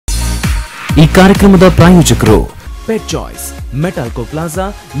ಈ ಕಾರ್ಯಕ್ರಮದ ಪ್ರಾಯೋಜಕರು pet choice, ಮೆಟಾಲ್ಕೋ plaza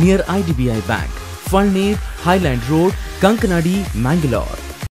near IDBI bank, Falnir, highland road, Kankanadi, Mangalore.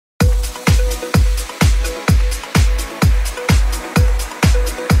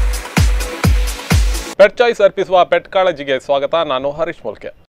 Pet choice ಅರ್ಪಿಸುವ ಪೆಟ್ ಕಾಳಜಿಗೆ ಸ್ವಾಗತ. ನಾನು ಹರೀಶ್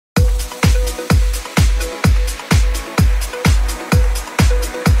ಮೊಲ್ಕೆ.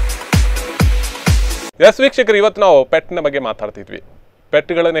 ಎಸ್ ವೀಕ್ಷಕರು, ಇವತ್ತು ನಾವು ಪೆಟ್ನ ಬಗ್ಗೆ ಮಾತಾಡ್ತಿದ್ವಿ.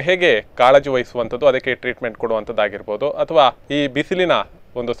 ಪೆಟ್ಗಳನ್ನು ಹೇಗೆ ಕಾಳಜಿ ವಹಿಸುವಂಥದ್ದು, ಅದಕ್ಕೆ ಟ್ರೀಟ್ಮೆಂಟ್ ಕೊಡುವಂಥದ್ದಾಗಿರ್ಬೋದು, ಅಥವಾ ಈ ಬಿಸಿಲಿನ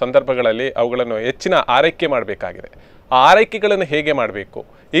ಒಂದು ಸಂದರ್ಭಗಳಲ್ಲಿ ಅವುಗಳನ್ನು ಹೆಚ್ಚಿನ ಆರೈಕೆ ಮಾಡಬೇಕಾಗಿದೆ. ಆ ಆರೈಕೆಗಳನ್ನು ಹೇಗೆ ಮಾಡಬೇಕು?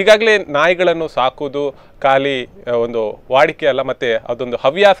 ಈಗಾಗಲೇ ನಾಯಿಗಳನ್ನು ಸಾಕುವುದು ಖಾಲಿ ಒಂದು ವಾಡಿಕೆ ಅಲ್ಲ, ಮತ್ತು ಅದೊಂದು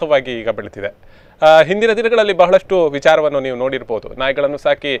ಹವ್ಯಾಸವಾಗಿ ಈಗ ಬೆಳೀತಿದೆ. ಹಿಂದಿನ ದಿನಗಳಲ್ಲಿ ಬಹಳಷ್ಟು ವಿಚಾರವನ್ನು ನೀವು ನೋಡಿರ್ಬೋದು, ನಾಯಿಗಳನ್ನು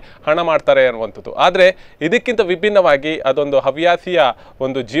ಸಾಕಿ ಹಣ ಮಾಡ್ತಾರೆ ಅನ್ನುವಂಥದ್ದು. ಆದರೆ ಇದಕ್ಕಿಂತ ವಿಭಿನ್ನವಾಗಿ ಅದೊಂದು ಹವ್ಯಾಸಿಯ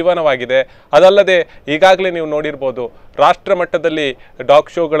ಒಂದು ಜೀವನವಾಗಿದೆ. ಅದಲ್ಲದೆ ಈಗಾಗಲೇ ನೀವು ನೋಡಿರ್ಬೋದು, ರಾಷ್ಟ್ರ ಮಟ್ಟದಲ್ಲಿ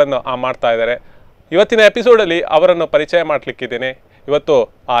ಡಾಗ್ ಶೋಗಳನ್ನು ಮಾಡ್ತಾ ಇದ್ದಾರೆ. ಇವತ್ತಿನ ಎಪಿಸೋಡಲ್ಲಿ ಅವರನ್ನು ಪರಿಚಯ ಮಾಡಲಿಕ್ಕಿದ್ದೇನೆ. ಇವತ್ತು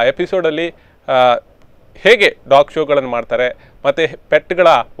ಆ ಎಪಿಸೋಡಲ್ಲಿ ಹೇಗೆ ಡಾಗ್ ಶೋಗಳನ್ನು ಮಾಡ್ತಾರೆ, ಮತ್ತು ಪೆಟ್ಗಳ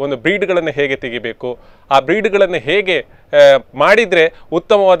ಒಂದು ಬ್ರೀಡ್ಗಳನ್ನು ಹೇಗೆ ತೆಗಿಬೇಕು, ಆ ಬ್ರೀಡ್ಗಳನ್ನು ಹೇಗೆ ಮಾಡಿದರೆ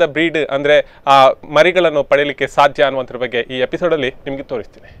ಉತ್ತಮವಾದ ಬ್ರೀಡ್ ಅಂದರೆ ಆ ಮರಿಗಳನ್ನು ಪಡೆಯಲಿಕ್ಕೆ ಸಾಧ್ಯ ಅನ್ನುವಂಥದ್ರ ಬಗ್ಗೆ ಈ ಎಪಿಸೋಡಲ್ಲಿ ನಿಮಗೆ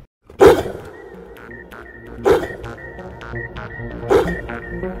ತೋರಿಸ್ತೀನಿ.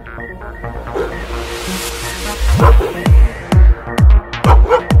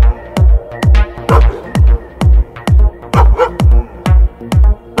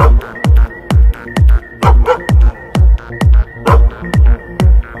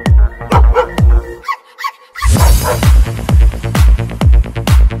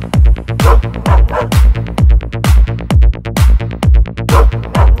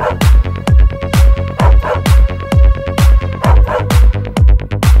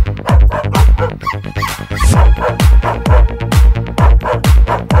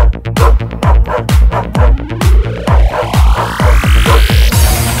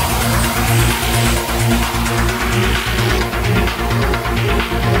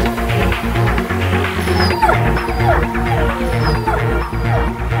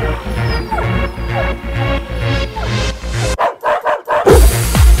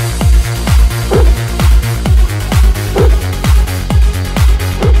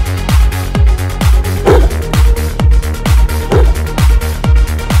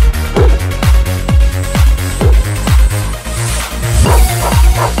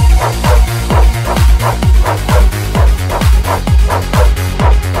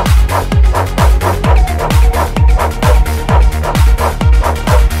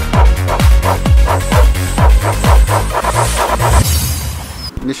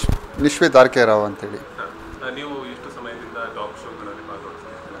 ದಾರ್ಕೆರಾವ್ ಅಂತೇಳಿ. ನೀವು ಎಷ್ಟು ಸಮಯದಿಂದ ಡಾಗ್ ಶೋಗಳಲ್ಲಿ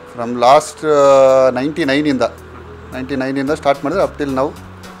ಭಾಗವಹಿಸ್ತೀರಾ? ಫ್ರಮ್ ಲಾಸ್ಟ್ 99ಇಂದ ಸ್ಟಾರ್ಟ್ ಮಾಡಿದ್ರೆ ಅಪ್ ಟಿಲ್ ನಾವು.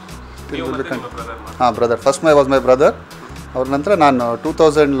 ಹಾಂ, brother. First was my brother. ಅವ್ರ ನಂತರ ನಾನು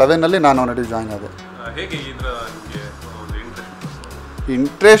 2011ನಲ್ಲಿ ನಾನು ಆಲ್ರೆಡಿ ಜಾಯ್ನ್ ಆದೆ.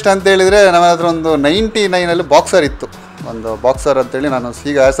 ಇಂಟ್ರೆಸ್ಟ್ ಅಂತ ಹೇಳಿದರೆ ನಮ್ಮ ಹತ್ರ ಒಂದು 99ನಲ್ಲಿ ಬಾಕ್ಸರ್ ಇತ್ತು. ಒಂದು ಬಾಕ್ಸರ್ ಅಂತೇಳಿ ನಾನು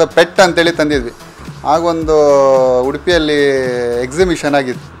ಈಗ ಆ್ಯಸ್ ಅ ಪೆಟ್ ಅಂತೇಳಿ ತಂದಿದ್ವಿ. ಆಗೊಂದು ಉಡುಪಿಯಲ್ಲಿ ಎಕ್ಸಿಬಿಷನ್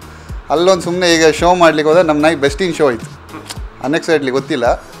ಆಗಿತ್ತು. ಅಲ್ಲೊಂದು ಸುಮ್ಮನೆ ಈಗ ಶೋ ಮಾಡ್ಲಿಕ್ಕೆ ಹೋದರೆ ನಮ್ಮ ನಾಯಿ ಬೆಸ್ಟ್ ಇನ್ ಶೋ ಆಯಿತು. ಅನ್ಎಕ್ಸೈಟ್ಲಿ ಗೊತ್ತಿಲ್ಲ,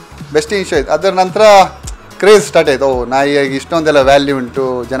 ಬೆಸ್ಟ್ ಇನ್ ಶೋ ಆಯಿತು. ಅದರ ನಂತರ ಕ್ರೇಜ್ ಸ್ಟಾರ್ಟ್ ಆಯಿತು. ನಾಯಿಯಾಗಿ ಇಷ್ಟೊಂದೆಲ್ಲ ವ್ಯಾಲ್ಯೂ ಉಂಟು,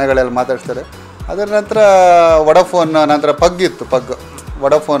 ಜನಗಳೆಲ್ಲ ಮಾತಾಡ್ತಾರೆ. ಅದರ ನಂತರ ವಡಾಫೋನ್ ನಂತರ ಪಗ್ ಇತ್ತು.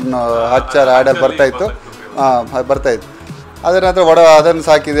 ವಡಾಫೋನ್ ಹಚ್ಚಾರ ಆ್ಯಡಲ್ಲಿ ಬರ್ತಾಯಿತ್ತು. ಬರ್ತಾಯಿತ್ತು. ಅದರ ನಂತರ ಅದನ್ನು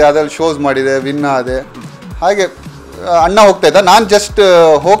ಸಾಕಿದೆ, ಅದ್ರಲ್ಲಿ ಶೋಸ್ ಮಾಡಿದೆ, ವಿನ್ ಆದೆ. ಹಾಗೆ ಅಣ್ಣ ಹೋಗ್ತಾಯಿದ್ದ, ನಾನು ಜಸ್ಟ್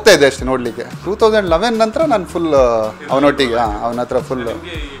ಹೋಗ್ತಾಯಿದ್ದೆ ಅಷ್ಟೇ ನೋಡಲಿಕ್ಕೆ. 2011 ನಂತರ ನಾನು ಫುಲ್ ಅವನೊಟ್ಟಿಗೆ ಅವನ ಹತ್ರ ಫುಲ್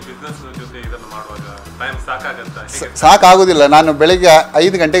ಸಾಕಾಗೋದಿಲ್ಲ. ನಾನು ಬೆಳಗ್ಗೆ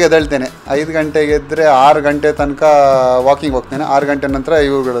 5 ಗಂಟೆಗೆ ಎದ್ದೇಳ್ತೇನೆ. 5 ಗಂಟೆಗೆ ಎದ್ದರೆ 6 ಗಂಟೆ ತನಕ ವಾಕಿಂಗ್ ಹೋಗ್ತೇನೆ. 6 ಗಂಟೆ ನಂತರ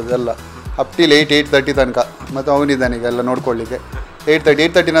ಇವುಗಳದೆಲ್ಲ ಅಪ್ ಟಿಲ್ 8:30 ತನಕ. ಮತ್ತು ಅವನಿದ್ದಾನೆ ಈಗ ಎಲ್ಲ ನೋಡ್ಕೊಳ್ಳಿಕ್ಕೆ.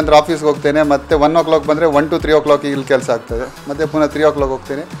 8:30 ನಂತರ ಆಫೀಸ್ಗೆ ಹೋಗ್ತೇನೆ. ಮತ್ತು 1 o'clock ಬಂದರೆ 1 to 3 o'clock ಇಲ್ಲಿ ಕೆಲಸ ಆಗ್ತದೆ. ಮತ್ತು ಪುನಃ 3 o'clock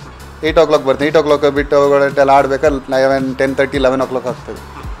ಹೋಗ್ತೇನೆ. 8 o'clock ಬರ್ತೇನೆ. 8 o'clock ಬಿಟ್ಟು ಅವುಗಳೆಲ್ಲ ಆಡಬೇಕಾದ್ರೆ 11, 10:30, 11 o'clock ಆಗ್ತದೆ.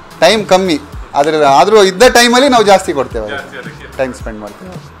 ಟೈಮ್ ಕಮ್ಮಿ, ಆದರೆ ಆದರೂ ಇದ್ದ ಟೈಮಲ್ಲಿ ನಾವು ಜಾಸ್ತಿ ಕೊಡ್ತೇವೆ, ಟೈಮ್ ಸ್ಪೆಂಡ್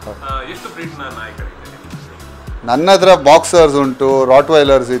ಮಾಡ್ತೇವೆ. ನನ್ನ ಹತ್ರ ಬಾಕ್ಸರ್ಸ್ ಉಂಟು,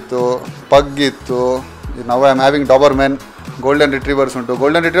 ರಾಟ್ವೈಲರ್ಸ್ ಇತ್ತು, ಪಗ್ ಇತ್ತು. ನಾವು I am having doberman, golden ರಿಟ್ರೀವರ್ಸ್ ಉಂಟು.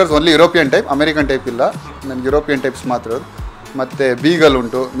 Golden ರಿಟ್ರೀವರ್ಸ್ only European type, American type ಇಲ್ಲ. ನನಗೆ ಯುರೋಪಿಯನ್ ಟೈಪ್ಸ್ ಮಾತ್ರ. ಮತ್ತು ಬೀಗಲ್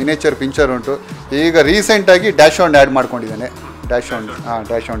ಉಂಟು, ಮಿನೇಚರ್ ಪಿಂಚರ್ ಉಂಟು. ಈಗ ರೀಸೆಂಟಾಗಿ dash and add ಮಾಡ್ಕೊಂಡಿದ್ದೇನೆ. Dash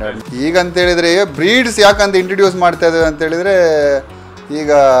and add. ಈಗ ಅಂತೇಳಿದರೆ ಬ್ರೀಡ್ಸ್ ಯಾಕಂತ ಇಂಟ್ರಡ್ಯೂಸ್ ಮಾಡ್ತಾ ಇದ್ದೇವೆ ಅಂತೇಳಿದರೆ,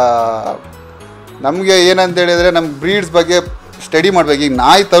 ಈಗ ನಮಗೆ ಏನಂತೇಳಿದರೆ ನಮ್ಮ ಬ್ರೀಡ್ಸ್ ಬಗ್ಗೆ ಸ್ಟಡಿ ಮಾಡಬೇಕು. ಈಗ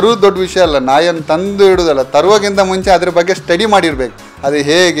ನಾಯಿ ತರೋದು ದೊಡ್ಡ ವಿಷಯ ಅಲ್ಲ, ನಾಯಿಯನ್ನು ತಂದು ಇಡೋದಲ್ಲ. ತರುವಾಗಿಂತ ಮುಂಚೆ ಅದ್ರ ಬಗ್ಗೆ ಸ್ಟಡಿ ಮಾಡಿರ್ಬೇಕು. ಅದು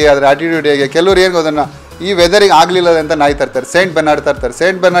ಹೇಗೆ, ಅದರ ಆ್ಯಟಿಟ್ಯೂಡ್ ಹೇಗೆ. ಕೆಲವ್ರು ಏನು ಅದನ್ನು ಈ ವೆದರಿಗೆ ಆಗಲಿಲ್ಲ ಅಂತ ನಾಯಿ ತರ್ತಾರೆ. ಸೇಂಟ್ ಬೆರ್ನಾರ್ಡ್ ತರ್ತಾರೆ.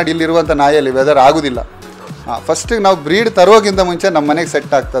 ಸೇಂಟ್ ಬೆರ್ನಾರ್ಡ್ ಇಲ್ಲಿರುವಂಥ ನಾಯಿಯಲ್ಲಿ ವೆದರ್ ಆಗೋದಿಲ್ಲ. ಫಸ್ಟಿಗೆ ನಾವು ಬ್ರೀಡ್ ತರೋಕ್ಕಿಂತ ಮುಂಚೆ ನಮ್ಮ ಮನೆಗೆ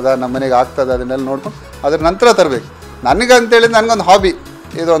ಸೆಟ್ ಆಗ್ತದ, ನಮ್ಮ ಮನೆಗೆ ಆಗ್ತದ, ಅದನ್ನೆಲ್ಲ ನೋಡ್ಕೊಂಡು ಅದ್ರ ನಂತರ ತರಬೇಕು. ನನಗಂತೇಳಿದ್ರೆ ನನಗೊಂದು ಹಾಬಿ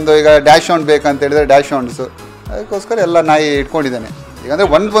ಇದೊಂದು. ಈಗ ಡ್ಯಾಶ್ ಹೌಂಡ್ ಬೇಕಂತೇಳಿದ್ರೆ ಡ್ಯಾಶ್ ಹೌಂಡ್ಸು, ಅದಕ್ಕೋಸ್ಕರ ಎಲ್ಲ ನಾಯಿ ಇಟ್ಕೊಂಡಿದ್ದಾನೆ. ಈಗ ಅಂದರೆ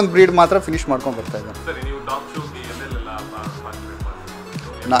ಒಂದು ಬ್ರೀಡ್ ಮಾತ್ರ ಫಿನಿಷ್ ಮಾಡ್ಕೊಂಡು ಬರ್ತಾ ಇದ್ದಾನೆ.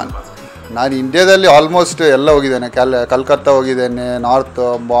 ನಾನು ಇಂಡಿಯಾದಲ್ಲಿ ಆಲ್ಮೋಸ್ಟ್ ಎಲ್ಲ ಹೋಗಿದ್ದೇನೆ. ಕಲ್ಕತ್ತಾ ಹೋಗಿದ್ದೇನೆ, ನಾರ್ತ್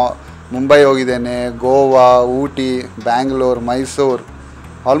ಮುಂಬೈ ಹೋಗಿದ್ದೇನೆ, ಗೋವಾ, ಊಟಿ, ಬ್ಯಾಂಗ್ಳೂರು, ಮೈಸೂರು,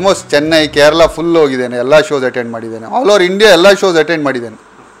 ಆಲ್ಮೋಸ್ಟ್ ಚೆನ್ನೈ, ಕೇರಳ ಫುಲ್ ಹೋಗಿದ್ದೇನೆ. ಎಲ್ಲ ಶೋಸ್ ಅಟೆಂಡ್ ಮಾಡಿದ್ದೇನೆ. ಆಲ್ ಓವರ್ ಇಂಡಿಯಾ ಎಲ್ಲ ಶೋಸ್ ಅಟೆಂಡ್ ಮಾಡಿದ್ದೇನೆ.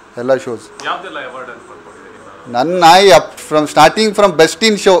 ಎಲ್ಲ ಶೋಸ್ ನನ್ನ ನಾಯಿ starting from best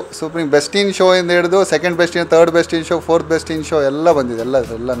in show, supreme best in show ಇಂದ ಹಿಡಿದು second best in, third best in show, fourth best in show ಎಲ್ಲ ಬಂದಿದೆ. ಎಲ್ಲ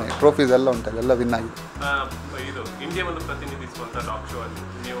ಟ್ರೋಫೀಸ್ ಎಲ್ಲ ಉಂಟಲ್ಲ, ಎಲ್ಲ ವಿನ್ ಆಗಿದೆ.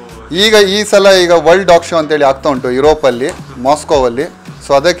 ಈಗ ಈ ಸಲ ಈಗ ವರ್ಲ್ಡ್ ಡಾಗ್ ಶೋ ಅಂತೇಳಿ ಆಗ್ತಾ ಉಂಟು ಯುರೋಪಲ್ಲಿ, ಮಾಸ್ಕೋವಲ್ಲಿ.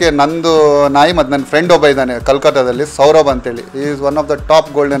 ಸೊ ಅದಕ್ಕೆ ನಂದು ನಾಯಿ ಮತ್ತು ನನ್ನ ಫ್ರೆಂಡ್ ಒಬ್ಬ ಇದ್ದಾನೆ ಕಲ್ಕತ್ತಾದಲ್ಲಿ, ಸೌರಭ್ ಅಂತೇಳಿ. Is one of the top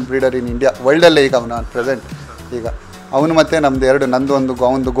golden breeder in India, ವರ್ಲ್ಡಲ್ಲೇ ಈಗ ಅವನು ಪ್ರೆಸೆಂಟ್. ಈಗ ಅವನು ಮತ್ತು ನಮ್ಮದು ನಂದು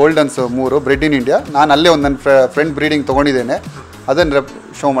ಒಂದು ಗೋಲ್ಡನ್ಸ್ 3 ಬ್ರೆಡ್ ಇನ್ ಇಂಡಿಯಾ. ನಾನು ಅಲ್ಲೇ ಒಂದು ನನ್ನ ಫ್ರೆಂಡ್ ಬ್ರೀಡಿಂಗ್ ತೊಗೊಂಡಿದ್ದೇನೆ, ಅದನ್ನು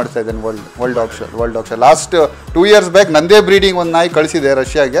ಶೋ ಮಾಡ್ತಾ ಇದ್ದೇನೆ world dog show. Last 2 years back ನಂದೇ ಬ್ರೀಡಿಂಗ್ ಒಂದು ನಾಯಿ ಕಳಿಸಿದೆ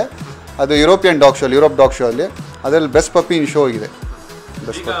ರಷ್ಯಾಗೆ. ಅದು ಯುರೋಪ್ ಡಾಗ್ ಶೋ ಅಲ್ಲಿ. ಅದರಲ್ಲಿ ಬೆಸ್ಟ್ ಪಪ್ಪಿ ಇನ್ ಶೋ ಇದೆ.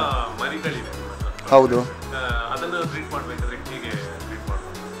 ಬೆಸ್ಟ್ ಪಪ್ಪಿ ಹೌದು.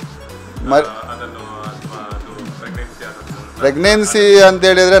 ಪ್ರೆಗ್ನೆನ್ಸಿ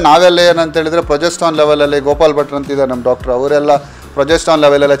ಅಂತೇಳಿದರೆ ನಾವೆಲ್ಲ ಏನಂತೇಳಿದರೆ ಪ್ರೊಜೆಸ್ಟಾನ್ ಲೆವೆಲಲ್ಲಿ ಗೋಪಾಲ್ ಭಟ್ರು ಅಂತಿದ್ದಾರೆ ನಮ್ಮ ಡಾಕ್ಟ್ರು, ಅವರೆಲ್ಲ ಪ್ರೊಜೆಸ್ಟಾನ್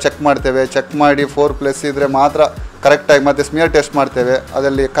ಲೆವೆಲೆಲ್ಲ ಚೆಕ್ ಮಾಡ್ತೇವೆ. ಚೆಕ್ ಮಾಡಿ 4+ ಇದ್ದರೆ ಮಾತ್ರ ಕರೆಕ್ಟಾಗಿ, ಮತ್ತು ಸ್ಮಿಯರ್ ಟೆಸ್ಟ್ ಮಾಡ್ತೇವೆ.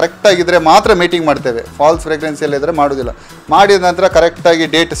 ಅದರಲ್ಲಿ ಕರೆಕ್ಟಾಗಿದ್ದರೆ ಮಾತ್ರ ಮೀಟಿಂಗ್ ಮಾಡ್ತೇವೆ. ಫಾಲ್ಸ್ ಪ್ರೆಗ್ನೆನ್ಸಿಯಲ್ಲಿ ಇದ್ದರೆ ಮಾಡೋದಿಲ್ಲ. ಮಾಡಿದ ನಂತರ ಕರೆಕ್ಟಾಗಿ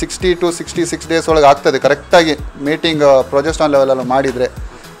ಡೇಟ್ 60 to 66 days ಒಳಗೆ ಆಗ್ತದೆ. ಕರೆಕ್ಟಾಗಿ ಮೀಟಿಂಗ್ ಪ್ರೊಜೆಸ್ಟಾನ್ ಲೆವೆಲೆಲ್ಲ ಮಾಡಿದರೆ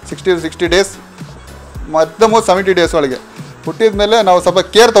 60 to 60 days, ಮತ್ತೆ 70 days ಒಳಗೆ ಹುಟ್ಟಿದ ಮೇಲೆ ನಾವು ಸ್ವಲ್ಪ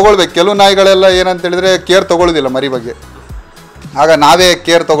ಕೇರ್ ತೊಗೊಳ್ಬೇಕು. ಕೆಲವು ನಾಯಿಗಳೆಲ್ಲ ಏನಂತೇಳಿದರೆ ಕೇರ್ ತೊಗೊಳ್ಳೋದಿಲ್ಲ ಮರಿ ಬಗ್ಗೆ. ಆಗ ನಾವೇ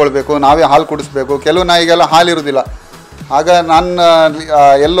ಕೇರ್ ತೊಗೊಳ್ಬೇಕು, ನಾವೇ ಹಾಲು ಕುಡಿಸ್ಬೇಕು. ಕೆಲವು ನಾಯಿಗೆಲ್ಲ ಹಾಲು ಇರೋದಿಲ್ಲ. ಆಗ ನಾನು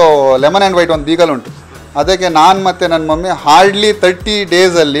ಎಲ್ಲೋ ಲೆಮನ್ ಆ್ಯಂಡ್ ವೈಟ್ ಒಂದು ಬೀಗಲ್ ಉಂಟು, ಅದಕ್ಕೆ ನಾನು ಮತ್ತು ನನ್ನ mummy hardly 30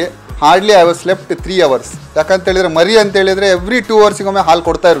 days hardly I was slept 3 hours. ಯಾಕಂತೇಳಿದರೆ ಮರಿ ಅಂತೇಳಿದರೆ ಎವ್ರಿ 2 hours ಹಾಲು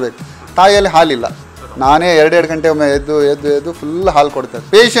ಕೊಡ್ತಾ ಇರಬೇಕು. ತಾಯಿಯಲ್ಲಿ ಹಾಲಿಲ್ಲ. ನಾನೇ 2 ಗಂಟೆ ಒಮ್ಮೆ ಎದ್ದು ಫುಲ್ ಹಾಲು ಕೊಡ್ತಾರೆ.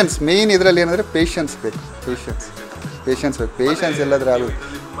 Patience main. ಇದರಲ್ಲಿ ಏನಂದರೆ ಪೇಷನ್ಸ್ ಬೇಕು. ಪೇಷನ್ಸ್ ಎಲ್ಲಾದರೆ ಆಗೋದು.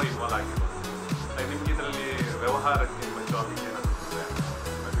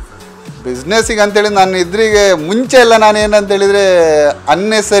 ಬಿಸ್ನೆಸ್ಸಿಗೆ ಅಂತೇಳಿ ನಾನು ಇದ್ರಿಗೆ ಮುಂಚೆ ಎಲ್ಲ ನಾನು ಏನಂತೇಳಿದರೆ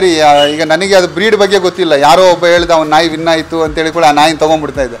ಅನ್ನೆಸರಿ, ಈಗ ನನಗೆ ಅದು ಬ್ರೀಡ್ ಬಗ್ಗೆ ಗೊತ್ತಿಲ್ಲ. ಯಾರೋ ಒಬ್ಬ ಹೇಳಿದ ಅವ್ನು ನಾಯಿ ವಿನ್ ಆಯಿತು ಅಂತೇಳಿ ಕೂಡ ಆ ನಾಯಿನ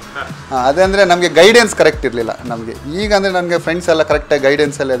ತೊಗೊಂಡ್ಬಿಡ್ತಾ ಇದ್ದೆ. ಅದಂದರೆ ನಮಗೆ ಗೈಡೆನ್ಸ್ ಕರೆಕ್ಟ್ ಇರಲಿಲ್ಲ ನಮಗೆ. ಈಗ ಅಂದರೆ ನನಗೆ ಫ್ರೆಂಡ್ಸ್ ಎಲ್ಲ ಕರೆಕ್ಟಾಗಿ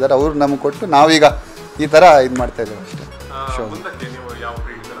ಗೈಡೆನ್ಸ್ ಎಲ್ಲ ಇದ್ದಾರೆ, ಅವ್ರು ನಮಗೆ ಕೊಟ್ಟು ನಾವೀಗ ಈ ಥರ ಇದು ಮಾಡ್ತಾಯಿದ್ದೇವೆ ಅಷ್ಟೇ. ಶೋ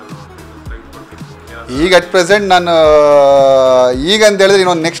ಈಗ ಅಟ್ ಪ್ರೆಸೆಂಟ್ ನಾನು ಈಗ ಅಂತ ಹೇಳಿದ್ರೆ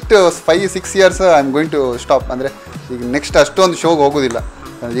ಇನ್ನೊಂದು next 5-6 years I am going to stop. ಅಂದರೆ ಈಗ ನೆಕ್ಸ್ಟ್ ಅಷ್ಟೊಂದು ಶೋಗೆ ಹೋಗೋದಿಲ್ಲ.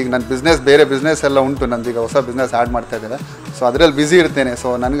 ಈಗ ನನ್ನ ಬೇರೆ ಬಿಸ್ನೆಸ್ ಎಲ್ಲ ಉಂಟು. ನಂದೀಗ ಹೊಸ ಬಿಸ್ನೆಸ್ ಆ್ಯಡ್ ಮಾಡ್ತಾ ಇದ್ದೇನೆ. ಸೊ ಅದರಲ್ಲಿ ಬ್ಯುಸಿ ಇರ್ತೇನೆ. ಸೊ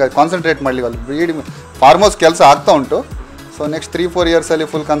ನನಗೆ ಕಾನ್ಸಂಟ್ರೇಟ್ ಮಾಡಲಿವಲ್ಲ. ಬ್ರೀಡಿಂಗ್ ಫಾರ್ಮೋಸ್ ಕೆಲಸ ಆಗ್ತಾ ಉಂಟು. So next 3-4 years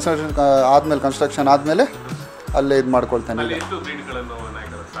full construction ಆದಮೇಲೆ ಅಲ್ಲೇ ಇದು ಮಾಡ್ಕೊಳ್ತೇನೆ.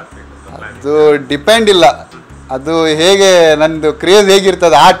 ಅದು ಡಿಪೆಂಡ್ ಇಲ್ಲ. ಅದು ಹೇಗೆ ನನ್ನದು ಕ್ರೇಜ್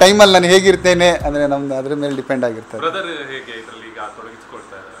ಹೇಗಿರ್ತದೆ ಆ ಟೈಮಲ್ಲಿ ನಾನು ಹೇಗಿರ್ತೇನೆ ಅಂದರೆ ನಮ್ದು ಅದ್ರ ಮೇಲೆ ಡಿಪೆಂಡ್ ಆಗಿರ್ತದೆ.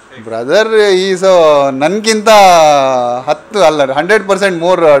 ಬ್ರದರ್ ಈಸ್ ನನಗಿಂತ 100%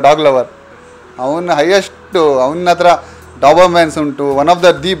 ಮೋರ್ ಡಾಗ್ ಲವರ್. ಅವನ ಹೈಯೆಸ್ಟು. ಅವನ ಹತ್ರ ಡಾಬರ್ಮ್ಯಾನ್ಸ್ ಉಂಟು. One of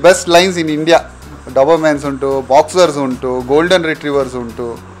the best lines in India. ಡಾಬರ್ಮ್ಯಾನ್ಸ್ ಉಂಟು, ಬಾಕ್ಸರ್ಸ್ ಉಂಟು, ಗೋಲ್ಡನ್ ರಿಟ್ರೀವರ್ಸ್ ಉಂಟು.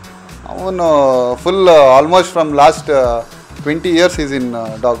 ಅವನು full almost from last 20 years is in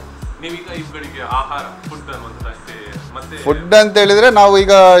dog. Food ಅಂತ ಹೇಳಿದರೆ ನಾವು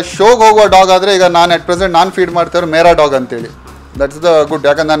ಈಗ ಶೋಗೆ ಹೋಗುವ ಡಾಗ್ ಆದರೆ ಈಗ ನಾನು ಅಟ್ ಪ್ರೆಸೆಂಟ್ ನಾನು ಫೀಡ್ ಮಾಡ್ತೇವೆ ಮೇರಾ ಡಾಗ್ ಅಂತೇಳಿ. That's the good.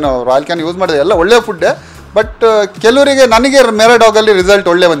 ಯಾಕಂದ್ರೆ ನಾನು ರಾಯಲ್ ಕ್ಯಾನ್ ಯೂಸ್ ಮಾಡಿದೆ, ಎಲ್ಲ ಒಳ್ಳೆ ಫುಡ್ಡೇ. ಬಟ್ ಕೆಲವರಿಗೆ ನನಗೆ ಮೇರಾ ಡಾಗಲ್ಲಿ ರಿಸಲ್ಟ್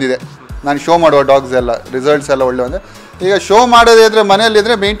ಒಳ್ಳೆ ಬಂದಿದೆ. ನಾನು ಶೋ ಮಾಡುವ ಡಾಗ್ಸ್ ಎಲ್ಲ ರಿಸಲ್ಟ್ಸ್ ಎಲ್ಲ ಒಳ್ಳೆ ಬಂದಿದೆ. ಈಗ ಶೋ ಮಾಡೋದೇ ಇದ್ದರೆ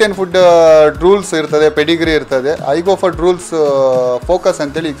ಮನೆಯಲ್ಲಿದ್ದರೆ ಮೇಂಟೈನ್ ಫುಡ್ ರೂಲ್ಸ್ ಇರ್ತದೆ, ಪೆಡಿಗ್ರಿ ಇರ್ತದೆ. I go for rules focus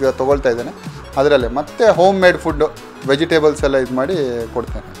ಅಂತೇಳಿ ಈಗ ತೊಗೊಳ್ತಾ ಇದ್ದೇನೆ. ಅದರಲ್ಲೇ ಮತ್ತೆ ಹೋಮ್ ಮೇಡ್ ಫುಡ್ಡು ವೆಜಿಟೇಬಲ್ಸ್ ಎಲ್ಲ ಇದು ಮಾಡಿ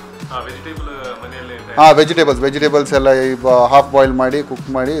ಕೊಡ್ತೇನೆ. ವೆಜಿಟೇಬಲ್ಸ್ ಎಲ್ಲ ಹಾಫ್ ಬಾಯ್ಲ್ ಮಾಡಿ ಕುಕ್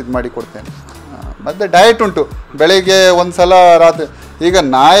ಮಾಡಿ ಇದು ಮಾಡಿ ಕೊಡ್ತೇನೆ. ಮತ್ತು ಡಯಟ್ ಉಂಟು. ಬೆಳಗ್ಗೆ ಒಂದು ಸಲ, ರಾತ್ರಿ. ಈಗ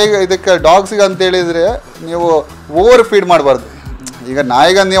ನಾಯಿಗೆ ಇದಕ್ಕೆ ಡಾಗ್ಸಿಗೆ ಅಂತೇಳಿದರೆ ನೀವು ಓವರ್ ಫೀಡ್ ಮಾಡಬಾರ್ದು. ಈಗ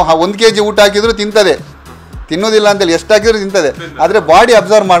ನಾಯಿಗೆ ನೀವು 1 kg ಊಟ ಹಾಕಿದರೂ ತಿಂತದೆ, ತಿನ್ನೋದಿಲ್ಲ ಅಂತೇಳಿ ಎಷ್ಟು ಹಾಕಿದರೂ ತಿಂತದೆ. ಆದರೆ ಬಾಡಿ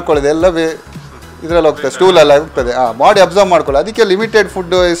ಅಬ್ಸರ್ವ್ ಮಾಡ್ಕೊಳ್ಳೋದು ಎಲ್ಲ ಇದರಲ್ಲಿ ಹೋಗ್ತದೆ, ಸ್ಟೂಲೆಲ್ಲ ಹೋಗ್ತದೆ. ಬಾಡಿ ಅಬ್ಸರ್ವ್ ಮಾಡ್ಕೊಳ್ಳಿ. ಅದಕ್ಕೆ ಲಿಮಿಟೆಡ್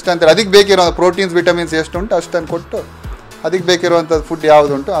ಫುಡ್ ಎಷ್ಟು ಅಂತೇಳಿ ಅದಕ್ಕೆ ಬೇಕಿರೋ ಪ್ರೋಟೀನ್ಸ್ ವಿಟಮಿನ್ಸ್ ಎಷ್ಟು ಉಂಟು ಅಷ್ಟನ್ನು ಕೊಟ್ಟು, ಅದಕ್ಕೆ ಬೇಕಿರುವಂಥದ್ದು ಫುಡ್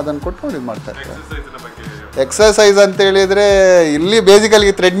ಯಾವುದು ಉಂಟು ಅದನ್ನು ಕೊಟ್ಟು ಇದು ಮಾಡ್ತಾರೆ. ಎಕ್ಸಸೈಸ್ ಅಂತೇಳಿದರೆ ಇಲ್ಲಿ ಬೇಸಿಕಲಿ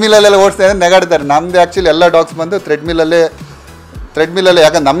ಥ್ರೆಡ್ಮಿಲಲ್ಲೆಲ್ಲ ಓಡಿಸ್ತಾರೆ, ನೆಗಾಡ್ತಾರೆ. ನಮ್ಮದು ಆ್ಯಕ್ಚುಲಿ ಎಲ್ಲ ಡಾಗ್ಸ್ ಬಂದು ಥ್ರೆಡ್ಮಿಲಲ್ಲೇ ಥ್ರೆಡ್ಮಿಲ್ಲಲ್ಲಿ.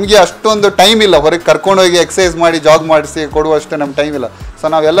 ಯಾಕಂದ್ರೆ ನಮಗೆ ಅಷ್ಟೊಂದು ಟೈಮ್ ಇಲ್ಲ ಹೊರಗೆ ಕರ್ಕೊಂಡೋಗಿ ಎಕ್ಸಸೈಸ್ ಮಾಡಿ ಜಾಗ್ ಮಾಡಿಸಿ ಕೊಡುವಷ್ಟು ನಮ್ಮ ಟೈಮ್ ಇಲ್ಲ. ಸೊ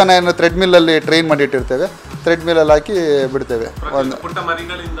ನಾವೆಲ್ಲ ನಾನು ಥ್ರೆಡ್ಮಿಲ್ಲಲ್ಲಿ ಟ್ರೈನ್ ಮಾಡಿಟ್ಟಿರ್ತೇವೆ, ಥ್ರೆಡ್ಮಿಲ್ಲಲ್ಲಿ ಹಾಕಿ ಬಿಡ್ತೇವೆ. ಒಂದು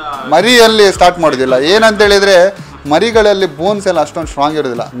ಮರಿಯಲ್ಲಿ ಸ್ಟಾರ್ಟ್ ಮಾಡೋದಿಲ್ಲ. ಏನಂತೇಳಿದರೆ ಮರಿಗಳಲ್ಲಿ ಬೋನ್ಸ್ ಎಲ್ಲ ಅಷ್ಟೊಂದು ಸ್ಟ್ರಾಂಗ್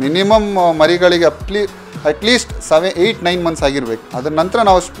ಇರೋದಿಲ್ಲ. ಮಿನಿಮಮ್ ಮರಿಗಳಿಗೆ ಅಟ್ಲೀಸ್ಟ್ 7-8-9 ಮಂತ್ಸ್ ಆಗಿರಬೇಕು. ಅದ್ರ ನಂತರ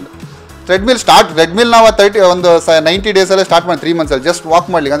ನಾವು ಟ್ರೆಡ್ಮಿಲ್ ನಾವು 90 ಡೇಸಲ್ಲೇ ಸ್ಟಾರ್ಟ್ ಮಾಡಿ 3 ಮಂತ್ಸಲ್ಲಿ ಜಸ್ಟ್ ವಾಕ್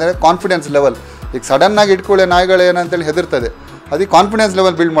ಮಾಡಲಿಕ್ಕೆ. ಅಂದರೆ ಕಾನ್ಫಿಡೆನ್ಸ್ ಲೆವೆಲ್. ಈಗ ಸಡನ್ನಾಗಿ ಇಟ್ಕೊಳ್ಳೆ ನಾಯಿಗಳು ಏನಂತೇಳಿ ಹೆದರ್ತದೆ, ಅದಕ್ಕೆ ಕಾನ್ಫಿಡೆನ್ಸ್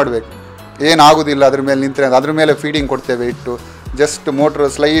ಲೆವೆಲ್ ಬಿಲ್ಡ್ ಮಾಡಬೇಕು. ಏನಾಗೋದಿಲ್ಲ ಅದ್ರ ಮೇಲೆ ನಿಂತರೆ ಅದ್ರ ಮೇಲೆ ಫೀಡಿಂಗ್ ಕೊಡ್ತೇವೆ ಇಟ್ಟು, ಜಸ್ಟ್ ಮೋಟ್ರ್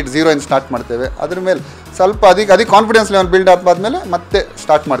ಸ್ಲೈಡ್ 0 ಇಂದ ಸ್ಟಾರ್ಟ್ ಮಾಡ್ತೇವೆ. ಅದ್ರ ಮೇಲೆ ಸ್ವಲ್ಪ ಅದಕ್ಕೆ ಕಾನ್ಫಿಡೆನ್ಸ್ ಲೆವೆಲ್ ಬಿಲ್ಡ್ ಆದ್ಮೇಲೆ ಮತ್ತೆ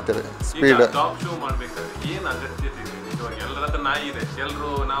ಸ್ಟಾರ್ಟ್ ಮಾಡ್ತೇವೆ ಸ್ಪೀಡ್.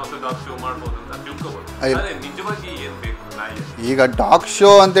 ಈಗ ಡಾಗ್ ಶೋ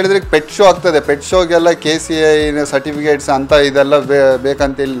ಅಂತ ಹೇಳಿದ್ರೆ ಪೆಟ್ ಶೋ ಆಗ್ತದೆ. ಪೆಟ್ ಶೋಗೆಲ್ಲ KCI ಸರ್ಟಿಫಿಕೇಟ್ಸ್ ಅಂತ ಇದೆಲ್ಲ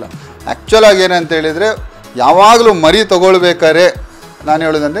ಬೇಕಂತೇಳಿಲ್ಲ. ಆ್ಯಕ್ಚುಲ್ ಆಗಿ ಏನಂತ ಹೇಳಿದರೆ ಯಾವಾಗಲೂ ಮರಿ ತೊಗೊಳ್ಬೇಕಾದ್ರೆ ನಾನು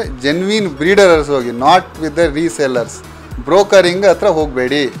ಹೇಳೋದಂದರೆ ಜೆನ್ವಿನ್ ಬ್ರೀಡರ್ಸ್ ಹೋಗಿ, not with the resellers. Brokering ಹತ್ರ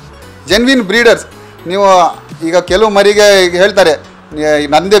ಹೋಗಬೇಡಿ, ಜೆನ್ವಿನ್ ಬ್ರೀಡರ್ಸ್. ನೀವು ಈಗ ಕೆಲವು ಮರಿಗೆ ಈಗ ಹೇಳ್ತಾರೆ,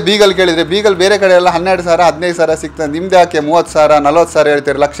 ನನ್ನದೇ ಬೀಗಲ್ ಕೇಳಿದರೆ ಬೀಗಲ್ ಬೇರೆ ಕಡೆ ಎಲ್ಲ 12,000 15,000 ಸಿಗ್ತದೆ, ನಿಮ್ಮದು ಯಾಕೆ 30,000 40,000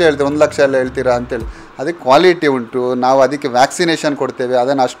 ಹೇಳ್ತೀರಾ, ಲಕ್ಷ ಹೇಳ್ತೀರಾ, 1 ಲಕ್ಷ ಎಲ್ಲ ಹೇಳ್ತೀರಾ ಅಂತೇಳಿ. ಅದಕ್ಕೆ ಕ್ವಾಲಿಟಿ ಉಂಟು, ನಾವು ಅದಕ್ಕೆ ವ್ಯಾಕ್ಸಿನೇಷನ್ ಕೊಡ್ತೇವೆ,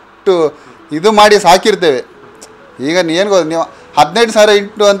 ಅದನ್ನು ಅಷ್ಟು ಇದು ಮಾಡಿ ಸಾಕಿರ್ತೇವೆ. ಈಗ ಏನು ಗೊತ್ತು, ನೀವು 15,000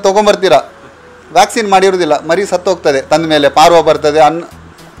 ಇಂಟು ಅಂತ ತೊಗೊಂಬರ್ತೀರಾ, ವ್ಯಾಕ್ಸಿನ್ ಮಾಡಿರೋದಿಲ್ಲ, ಮರಿ ಸತ್ತೋಗ್ತದೆ, ತಂದ ಮೇಲೆ ಪಾರ್ವ ಬರ್ತದೆ,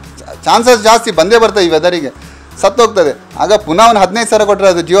 ಚಾನ್ಸಸ್ ಜಾಸ್ತಿ ಬಂದೇ ಬರ್ತದೆ ಈ ವೆದರಿಗೆ, ಸತ್ತೋಗ್ತದೆ. ಆಗ ಪುನಃ ಒಂದು 15,000 ಕೊಟ್ಟರೆ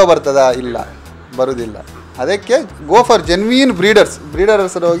ಅದು ಜೀವ ಬರ್ತದಾ? ಇಲ್ಲ, ಬರೋದಿಲ್ಲ. ಅದಕ್ಕೆ ಗೋ ಫಾರ್ ಜೆನ್ವೀನ್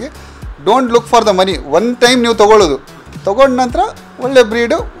ಬ್ರೀಡರ್ಸ್ ಹೋಗಿ, don't look for the money. One time ನೀವು ತೊಗೊಂಡ ನಂತರ ಒಳ್ಳೆ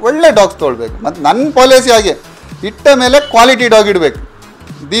ಬ್ರೀಡು, ಒಳ್ಳೆ ಡಾಗ್ಸ್ ತೊಗೊಳ್ಬೇಕು. ಮತ್ತು ನನ್ನ ಪಾಲಿಸಿ ಹಾಗೆ, ಇಟ್ಟ ಮೇಲೆ ಕ್ವಾಲಿಟಿ ಡಾಗ್ ಇಡಬೇಕು,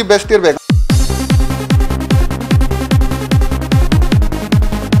 ದಿ ಬೆಸ್ಟ್ ಇರಬೇಕು.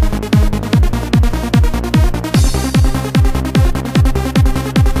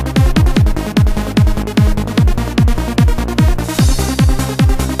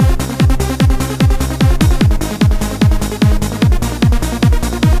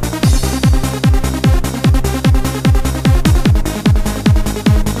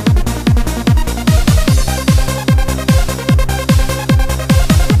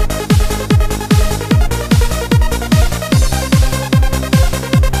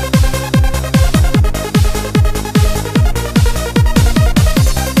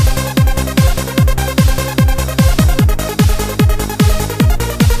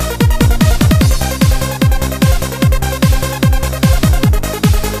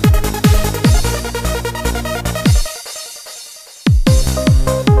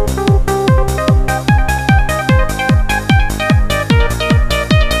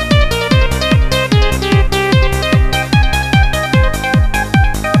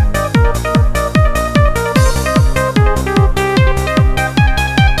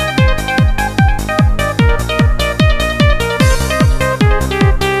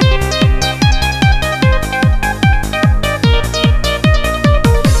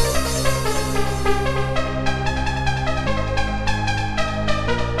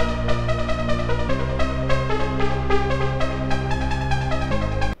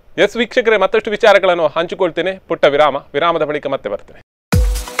 ಎಸ್ ವೀಕ್ಷಕರೇ, ಮತ್ತಷ್ಟು ವಿಚಾರಗಳನ್ನು ಹಂಚಿಕೊಳ್ತೇನೆ. ಪುಟ್ಟ ವಿರಾಮದ ಬಳಿಕ ಮತ್ತೆ ಬರ್ತೇನೆ.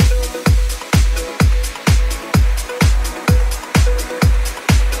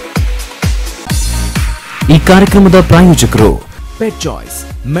 ಈ ಕಾರ್ಯಕ್ರಮದ ಪ್ರಾಯೋಜಕರು pet choice,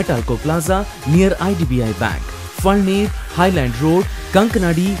 ಮೆಟಾಲ್ಕೋ plaza near IDBI bank, Falnir, highland road,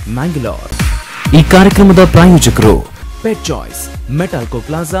 Kankanadi, Mangalore. ಈ ಕಾರ್ಯಕ್ರಮದ ಪ್ರಾಯೋಜಕರು pet choice, ಮೆಟಾಲ್ಕೋ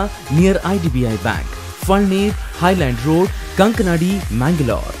plaza near IDBI bank, Falnir, highland road, Kankanadi,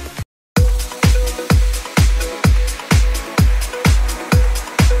 Mangalore.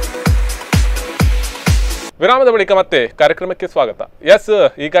 ವಿರಾಮದ ಬಳಿಕ ಮತ್ತೆ ಕಾರ್ಯಕ್ರಮಕ್ಕೆ ಸ್ವಾಗತ. ಎಸ್,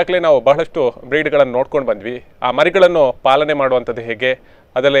 ಈಗಾಗಲೇ ನಾವು ಬಹಳಷ್ಟು ಬ್ರೀಡ್ಗಳನ್ನು ನೋಡ್ಕೊಂಡು ಬಂದ್ವಿ. ಆ ಮರಿಗಳನ್ನು ಪಾಲನೆ ಮಾಡುವಂಥದ್ದು ಹೇಗೆ,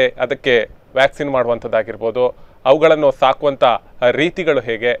 ಅದಕ್ಕೆ ವ್ಯಾಕ್ಸಿನ್ ಮಾಡುವಂಥದ್ದಾಗಿರ್ಬೋದು, ಅವುಗಳನ್ನು ಸಾಕುವಂಥ ರೀತಿಗಳು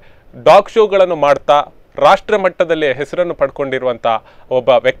ಹೇಗೆ, ಡಾಗ್ ಶೋಗಳನ್ನು ಮಾಡ್ತಾ ರಾಷ್ಟ್ರ ಮಟ್ಟದಲ್ಲಿ ಹೆಸರನ್ನು ಪಡ್ಕೊಂಡಿರುವಂಥ ಒಬ್ಬ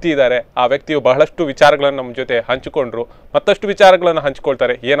ವ್ಯಕ್ತಿ ಇದ್ದಾರೆ. ಆ ವ್ಯಕ್ತಿಯು ಬಹಳಷ್ಟು ವಿಚಾರಗಳನ್ನು ನಮ್ಮ ಜೊತೆ ಹಂಚಿಕೊಂಡ್ರು, ಮತ್ತಷ್ಟು ವಿಚಾರಗಳನ್ನು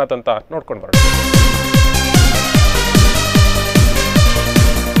ಹಂಚಿಕೊಳ್ತಾರೆ. ಏನಂತ ನೋಡ್ಕೊಂಡು ಬರೋಣ.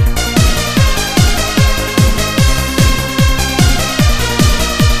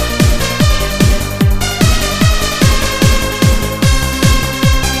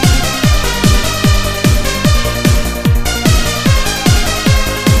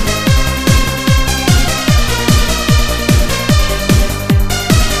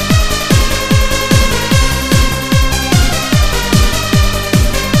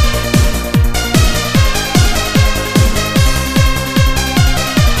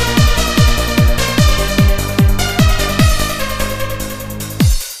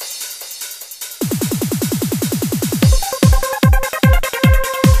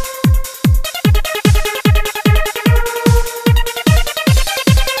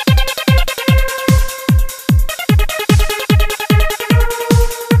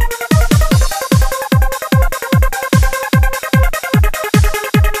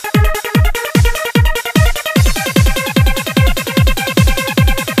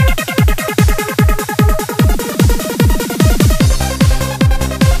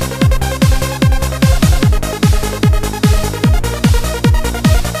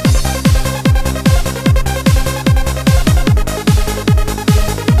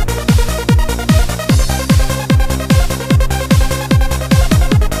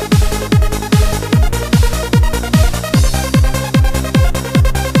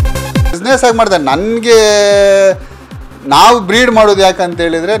 ಬಿಸ್ನೆಸ್ ಆಗಿ ಮಾಡ್ತಾರೆ. ನನಗೆ ನಾವು ಬ್ರೀಡ್ ಮಾಡೋದು ಯಾಕಂತ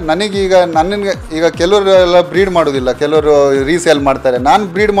ಹೇಳಿದರೆ, ನನಗೀಗ ನನಗೆ ಈಗ ಕೆಲವರೆಲ್ಲ ಬ್ರೀಡ್ ಮಾಡೋದಿಲ್ಲ, ಕೆಲವರು ರೀಸೇಲ್ ಮಾಡ್ತಾರೆ. ನಾನು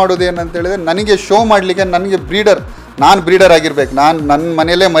ಬ್ರೀಡ್ ಮಾಡೋದು ಏನಂತ ಹೇಳಿದರೆ, ನನಗೆ ಶೋ ಮಾಡಲಿಕ್ಕೆ ನನಗೆ ನಾನು ಬ್ರೀಡರ್ ಆಗಿರಬೇಕು, ನನ್ನ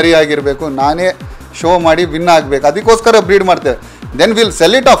ಮನೆಯಲ್ಲೇ ಮರಿ ಆಗಿರಬೇಕು, ನಾನೇ ಶೋ ಮಾಡಿ ವಿನ್ ಆಗಬೇಕು, ಅದಕ್ಕೋಸ್ಕರ ಬ್ರೀಡ್ ಮಾಡ್ತೇವೆ. Then will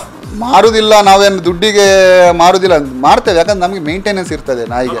sell it off. ಮಾರೋದಿಲ್ಲ, ನಾವೇನು ದುಡ್ಡಿಗೆ ಮಾರೋದಿಲ್ಲ, ಮಾಡ್ತೇವೆ. ಯಾಕಂದ್ರೆ ನಮಗೆ ಮೇಂಟೆನೆನ್ಸ್ ಇರ್ತದೆ.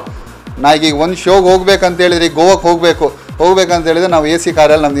 ನಾಯಿಗೆ ಈಗ ಒಂದು ಶೋಗೆ ಹೋಗ್ಬೇಕಂತ ಹೇಳಿದ್ರೆ, ಈಗ ಗೋವಾಕ್ಕೆ ಹೋಗ್ಬೇಕಂತ ಹೇಳಿದ್ರೆ ನಾವು AC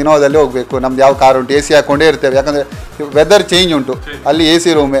ಕಾರಲ್ಲಿ, ನಮ್ದು ಇನೋವಾದಲ್ಲಿ ಹೋಗಬೇಕು. ನಮ್ದು ಯಾವ ಕಾರ್ ಉಂಟು AC ಹಾಕ್ಕೊಂಡೇ ಇರ್ತೇವೆ. ಯಾಕಂದರೆ ವೆದರ್ ಚೇಂಜ್ ಉಂಟು, ಅಲ್ಲಿ AC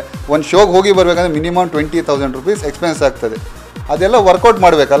ರೂಮೇ. ಒಂದು ಶೋಗೆ ಹೋಗಿ ಬರಬೇಕಂದ್ರೆ ಮಿನಿಮಮ್ 20,000 ರೂಪೀಸ್ ಎಕ್ಸ್ಪೆನ್ಸ್ ಆಗ್ತದೆ. ಅದೆಲ್ಲ ವರ್ಕೌಟ್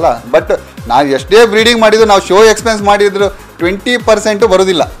ಮಾಡಬೇಕಲ್ಲ. ಬಟ್ ನಾವು ಎಷ್ಟೇ ಬ್ರೀಡಿಂಗ್ ಮಾಡಿದ್ರು, ನಾವು ಶೋ ಎಕ್ಸ್ಪೆನ್ಸ್ ಮಾಡಿದ್ರು 20%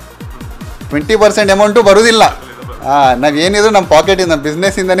 ಬರೋದಿಲ್ಲ, 20% ಅಮೌಂಟು ಬರೋದಿಲ್ಲ. ನಾವೇನಿದ್ರು ನಮ್ಮ ಪಾಕೆಟಿಂದ, ನಮ್ಮ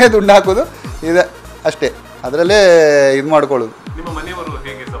ಬಿಸ್ನೆಸ್ಸಿಂದನೇ ದುಡ್ಡು ಹಾಕೋದು ಇದೆ ಅಷ್ಟೇ. ಅದರಲ್ಲೇ ಇದು ಮಾಡ್ಕೊಳ್ಳೋದು.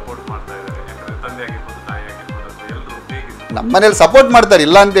 ನಮ್ಮ ಮನೇಲಿ ಸಪೋರ್ಟ್ ಮಾಡ್ತಾರೆ,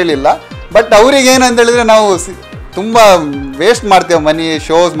 ಇಲ್ಲ ಅಂತೇಳಿಲ್ಲ. ಬಟ್ ಅವ್ರಿಗೆ ಏನಂತ ಹೇಳಿದ್ರೆ, ನಾವು ತುಂಬ ವೇಸ್ಟ್ ಮಾಡ್ತೇವೆ ಮನಿ,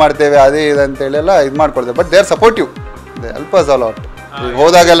 ಶೋಸ್ ಮಾಡ್ತೇವೆ, ಅದೇ ಇದು ಅಂತೇಳೆಲ್ಲ ಇದು ಮಾಡ್ಕೊಳ್ತೇವೆ. But they are supportive, they help us all out. ಈಗ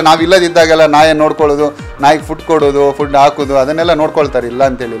ಹೋದಾಗೆಲ್ಲ, ನಾವು ಇಲ್ಲದಿದ್ದಾಗೆಲ್ಲ ನಾಯಿ ನೋಡ್ಕೊಳ್ಳೋದು, ನಾಯಿಗೆ ಫುಡ್ ಕೊಡೋದು, ಫುಡ್ ಹಾಕೋದು, ಅದನ್ನೆಲ್ಲ ನೋಡ್ಕೊಳ್ತಾರೆ, ಇಲ್ಲ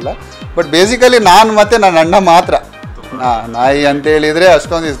ಅಂತೇಳಿಲ್ಲ. ಬಟ್ ಬೇಸಿಕಲಿ ನಾನು ಮತ್ತು ನನ್ನ ಅಣ್ಣ ಮಾತ್ರ ನಾಯಿ ಅಂತೇಳಿದರೆ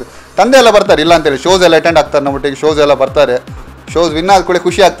ಅಷ್ಟೊಂದು ಇಷ್ಟು. ತಂದೆ ಎಲ್ಲ ಬರ್ತಾರೆ, ಇಲ್ಲ ಅಂತೇಳಿ ಶೋಸ್ ಎಲ್ಲ ಅಟೆಂಡ್ ಆಗ್ತಾರೆ, ನಮ್ಮೊಟ್ಟಿಗೆ ಶೋಸ್ ಎಲ್ಲ ಬರ್ತಾರೆ. ಶೋಸ್ ವಿನ್ ಆದ ಕೂಡಲೇ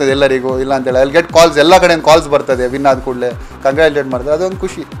ಖುಷಿ ಆಗ್ತದೆ ಎಲ್ಲರಿಗೂ, ಇಲ್ಲ ಅಂತೇಳಿ. ಅಲ್ಲಿ ಗೆಟ್ ಕಾಲ್ಸ್, ಎಲ್ಲ ಕಡೆಯಿಂದ ಕಾಲ್ಸ್ ಬರ್ತದೆ, ವಿನ್ ಆದ ಕೂಡಲೇ ಕಂಗ್ರ್ಯಾಚುಲೇಟ್ ಮಾಡ್ತಾರೆ, ಅದೊಂದು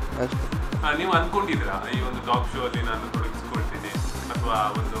ಖುಷಿ ಅಷ್ಟೇ. ನೀವು ಅನ್ಕೊಂಡಿದ್ದೀರಾ ಈ ಒಂದು ಡಾಗ್ ಶೋ ಅಲ್ಲಿ ನಾನು ತೊಡಗಿಸ್ಕೊಳ್ತೀನಿ ಅಥವಾ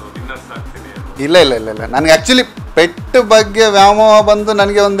ಒಂದು ವಿನ್ನರ್ಸ್ ಆಗ್ತೀನಿ? ಇಲ್ಲ, ನನಗೆ ಆ್ಯಕ್ಚುಲಿ ಪೆಟ್ ಬಗ್ಗೆ ವ್ಯಾಮೋಹ ಬಂದು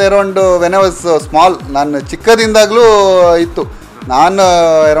ನನಗೆ ಒಂದು around when I was small, ನಾನು ಚಿಕ್ಕದಿಂದಾಗಲೂ ಇತ್ತು. ನಾನು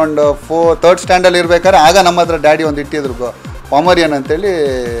ಅರೌಂಡ್ 3rd ಸ್ಟ್ಯಾಂಡರ್ಡ್ ಇರ್ಬೇಕಾದ್ರೆ, ಆಗ ನಮ್ಮ ಹತ್ರ ಡ್ಯಾಡಿ ಒಂದು ಇಟ್ಟಿದ್ರು, ಪಾಮರಿಯನ್ ಅಂತೇಳಿ,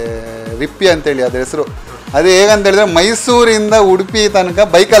 ರಿಪ್ಪಿ ಅಂತೇಳಿ ಅದ್ರ ಹೆಸರು. ಅದು ಹೇಗಂತ ಹೇಳಿದ್ರೆ, ಮೈಸೂರಿಂದ ಉಡುಪಿ ತನಕ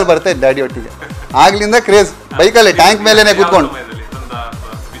ಬೈಕಲ್ಲಿ ಬರ್ತಾಯಿತ್ತು ಡ್ಯಾಡಿ ಒಟ್ಟಿಗೆ. ಆಗ್ಲಿಂದ ಕ್ರೇಜ್ ಬೈಕಲ್ಲಿ, ಟ್ಯಾಂಕ್ ಮೇಲೇ ಕೂತ್ಕೊಂಡು.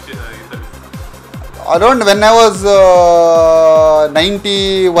 ಅರೌಂಡ್ ವೆನ್ ಐ ವಾಸ್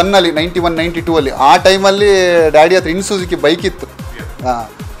 91, 92 ಅಲ್ಲಿ, ಆ ಟೈಮಲ್ಲಿ ಡ್ಯಾಡಿ ಹತ್ರ ಇನ್ಸುಜುಕಿ ಬೈಕ್ ಇತ್ತು.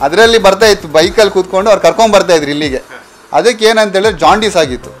 ಅದರಲ್ಲಿ ಬರ್ತಾಯಿತ್ತು, ಬೈಕಲ್ಲಿ ಕೂತ್ಕೊಂಡು ಅವ್ರು ಕರ್ಕೊಂಬರ್ತಾಯಿದ್ರು ಇಲ್ಲಿಗೆ. ಅದಕ್ಕೆ ಏನಂತ ಹೇಳಿದ್ರೆ ಜಾಂಡೀಸ್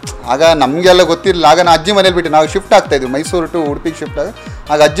ಆಗಿತ್ತು. ಆಗ ನಮಗೆಲ್ಲ ಗೊತ್ತಿರಲಿಲ್ಲ. ಆಗ ನಾನು ಅಜ್ಜಿ ಮನೇಲಿ ಬಿಟ್ಟು, ನಾವು ಶಿಫ್ಟ್ ಆಗ್ತಾಯಿದ್ವಿ ಮೈಸೂರು ಟು ಉಡುಪಿಗೆ ಶಿಫ್ಟ್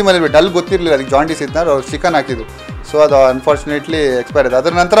ಆಗ ಅಜ್ಜಿ ಮನೇಲಿ ಬಿಟ್ಟು, ಅಲ್ಲಿ ಗೊತ್ತಿರಲಿಲ್ಲ ಅದಕ್ಕೆ ಜಾಂಡೀಸ್ ಇತ್ತು. ಅವ್ರು ಚಿಕನ್ ಹಾಕಿದ್ದು, ಸೊ ಅದು ಅನ್ಫಾರ್ಚುನೇಟ್ಲಿ ಎಕ್ಸ್ಪೈರ್ ಆಯಿತು.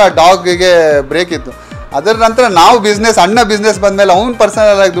 ಅದರ ನಂತರ ಡಾಗಿಗೆ ಬ್ರೇಕ್ ಇತ್ತು. ಅದರ ನಂತರ ನಾವು ಅಣ್ಣ ಬಿಸ್ನೆಸ್ ಬಂದಮೇಲೆ, ಅವ್ನು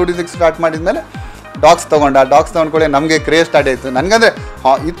ಪರ್ಸನಲ್ ಆಗಿ ದುಡಿದಕ್ಕೆ ಸ್ಟಾರ್ಟ್ ಮಾಡಿದ್ಮೇಲೆ ಡಾಗ್ಸ್ ತೊಗೊಂಡು, ಆ ಡಾಗ್ಸ್ ತೊಗೊಂಡ್ಕೊಳ್ಳಿ ನಮಗೆ ಕ್ರೇಜ್ ಸ್ಟಾರ್ಟ್ ಆಯಿತು. ನನಗಂದರೆ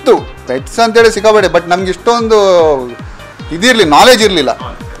ಇತ್ತು ಪೆಟ್ಸ್ ಅಂತೇಳಿ ಸಿಕ್ಕಾಬೇಡಿ, ಬಟ್ ನಮ್ಗೆ ಇಷ್ಟೊಂದು ನಾಲೆಜ್ ಇರಲಿಲ್ಲ.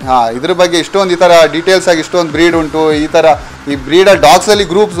 ಇದ್ರ ಬಗ್ಗೆ ಇಷ್ಟೊಂದು ಈ ಥರ ಡೀಟೇಲ್ಸ್ ಆಗಿ ಇಷ್ಟೊಂದು ಬ್ರೀಡ್ ಉಂಟು, ಈ ಬ್ರೀಡಲ್ಲಿ ಡಾಗ್ಸಲ್ಲಿ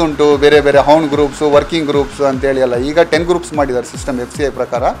ಗ್ರೂಪ್ಸ್ ಉಂಟು, ಬೇರೆ ಹೌಂಡ್ ಗ್ರೂಪ್ಸು, ವರ್ಕಿಂಗ್ ಗ್ರೂಪ್ಸ್ ಅಂತೇಳಿ ಎಲ್ಲ. ಈಗ 10 ಗ್ರೂಪ್ಸ್ ಮಾಡಿದ್ದಾರೆ ಸಿಸ್ಟಮ್ FCI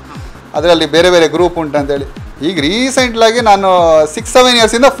ಪ್ರಕಾರ. ಅದರಲ್ಲಿ ಬೇರೆ ಬೇರೆ ಗ್ರೂಪ್ ಉಂಟು ಅಂತೇಳಿ. ಈಗ ರೀಸೆಂಟ್ಲಾಗಿ ನಾನು 6-7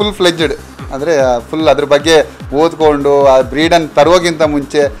 ಇಯರ್ಸಿಂದ ಫುಲ್ ಫ್ಲೆಜ್ಡ್, ಅಂದರೆ ಫುಲ್ ಅದ್ರ ಬಗ್ಗೆ ಓದ್ಕೊಂಡು, ಆ ಬ್ರೀಡನ್ನು ತರೋಗಿಂತ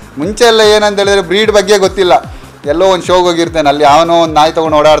ಮುಂಚೆ ಎಲ್ಲ ಏನಂತ ಹೇಳಿದ್ರೆ ಬ್ರೀಡ್ ಬಗ್ಗೆ ಗೊತ್ತಿಲ್ಲ. ಎಲ್ಲೋ ಒಂದು ಶೋಗೆ ಹೋಗಿರ್ತೇನೆ, ಅಲ್ಲಿ ಯಾವನೋ ಒಂದು ನಾಯಿ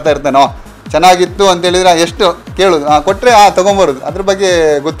ತೊಗೊಂಡು ಓಡಾಡ್ತಾ ಇರ್ತೇನೋ, ಚೆನ್ನಾಗಿತ್ತು ಅಂತೇಳಿದ್ರೆ ಎಷ್ಟು ಕೇಳೋದು, ಕೊಟ್ಟರೆ ತೊಗೊಂಬರೋದು, ಅದ್ರ ಬಗ್ಗೆ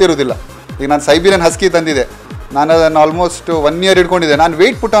ಗೊತ್ತಿರೋದಿಲ್ಲ. ಈಗ ನಾನು ಸೈಬೀರಿಯನ್ ಹಸ್ಕಿ ತಂದಿದ್ದೆ, ನಾನು ಅದನ್ನು ಆಲ್ಮೋಸ್ಟ್ 1 ಇಯರ್ ಇಟ್ಕೊಂಡಿದ್ದೆ. ನಾನು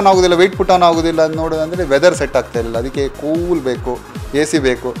ವೆಯ್ಟ್ ಪುಟ್ ಆನ್ ಆಗೋದಿಲ್ಲ ಅಂತ ನೋಡೋದಂದರೆ ವೆದರ್ ಸೆಟ್ ಆಗ್ತಾ ಇಲ್ಲ, ಅದಕ್ಕೆ ಕೂಲ್ ಬೇಕು, AC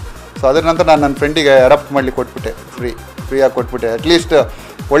ಬೇಕು. ಸೊ ಅದ್ರ ನಂತರ ನಾನು ನನ್ನ ಫ್ರೆಂಡಿಗೆ ಅಡಾಪ್ಟ್ ಮಾಡಲಿಕ್ಕೆ ಕೊಟ್ಬಿಟ್ಟೆ, ಫ್ರೀಯಾಗಿ ಕೊಟ್ಬಿಟ್ಟೆ. ಅಟ್ಲೀಸ್ಟ್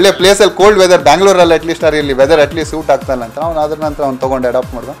ಒಳ್ಳೆ ಪ್ಲೇಸಲ್ಲಿ, ಕೋಲ್ಡ್ ವೆದರ್, ಬ್ಯಾಂಗ್ಳೂರಲ್ಲಿ ಅಟ್ಲೀಸ್ಟ್ ಇಲ್ಲಿ ವೆದರ್ ಅಟ್ಲೀಸ್ಟ್ ಸೂಟ್ ಆಗ್ತಾಯಿಲ್ಲ ಅಂತ ಅದ್ರ ನಂತರ ಅವ್ನು ತೊಗೊಂಡು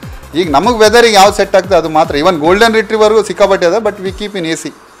ಅಡಾಪ್ಟ್ ಮಾಡ್ದೆ. ಈಗ ನಮಗೆ ವೆದರಿಗೆ ಯಾವ್ದು ಸೆಟ್ ಆಗ್ತದೆ ಅದು ಮಾತ್ರ. ಈವನ್ ಗೋಲ್ಡನ್ ರಿಟ್ರೀವರ್ಗೂ ಸಿಕ್ಕಾಪಟ್ಟೆ ಇದೆ, but we keep in AC.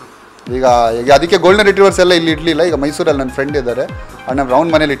 ಈಗ ಅದಕ್ಕೆ ಗೋಲ್ಡನ್ ರಿಟ್ರೀವರ್ಸ್ ಎಲ್ಲ ಇಲ್ಲಿ ಇಡಲಿಲ್ಲ. ಈಗ ಮೈಸೂರಲ್ಲಿ ನನ್ನ ಫ್ರೆಂಡ್ ಇದ್ದಾರೆ, ಅವ್ನ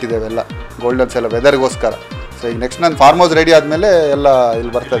ಮನೇಲಿ ಇಟ್ಟಿದ್ದೇವೆ ಎಲ್ಲ ಗೋಲ್ಡನ್ಸ್ ಎಲ್ಲ ವೆದರ್ಗೋಸ್ಕರ. ಸೊ ಈಗ ನೆಕ್ಸ್ಟ್ ನನ್ನ ಫಾರ್ಮ್ ಹೌಸ್ ರೆಡಿ ಆದಮೇಲೆ ಎಲ್ಲ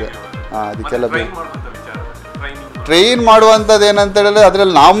ಇಲ್ಲಿ ಬರ್ತದೆ. ಅದಕ್ಕೆಲ್ಲ ಟ್ರೈನ್ ಮಾಡುವಂಥದ್ದು ಏನಂತ ಹೇಳಿದ್ರೆ,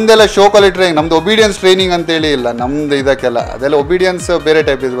 ಅದರಲ್ಲಿ ನಮ್ಮದೆಲ್ಲ ಶೋ ಕ್ವಾಲಿಟಿ ಟ್ರೈನಿಂಗ್, ನಮ್ಮದು ಒಬೀಡಿಯನ್ಸ್ ಟ್ರೈನಿಂಗ್ ಅಂತೇಳಿ ಇಲ್ಲ ನಮ್ಮದು. ಇದಕ್ಕೆಲ್ಲ ಅದೆಲ್ಲ ಒಬೀಡಿಯನ್ಸ್ ಬೇರೆ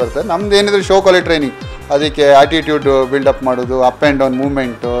ಟೈಪ್ ಇದು ಬರ್ತದೆ. ನಮ್ದು ಏನಿದ್ರೆ ಶೋ ಕ್ವಾಲಿಟಿ ಟ್ರೈನಿಂಗ್, ಅದಕ್ಕೆ ಆ್ಯಟಿಟ್ಯೂಡ್ ಬಿಲ್ಡಪ್ ಮಾಡೋದು, up and down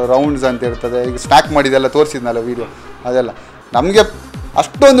movement, rounds ಅಂತ ಇರ್ತದೆ. ಈಗ ಸ್ಟ್ಯಾಕ್ ಮಾಡಿದೆಲ್ಲ ತೋರಿಸಿದ್ನಲ್ಲ ವೀಡಿಯೋ, ಅದೆಲ್ಲ ನಮಗೆ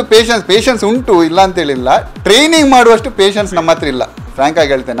ಅಷ್ಟೊಂದು ಪೇಷನ್ಸ್ ಉಂಟು, ಇಲ್ಲ ಅಂತೇಳಿಲ್ಲ. ಟ್ರೈನಿಂಗ್ ಮಾಡುವಷ್ಟು ಪೇಷನ್ಸ್ ನಮ್ಮ ಹತ್ರ ಇಲ್ಲ,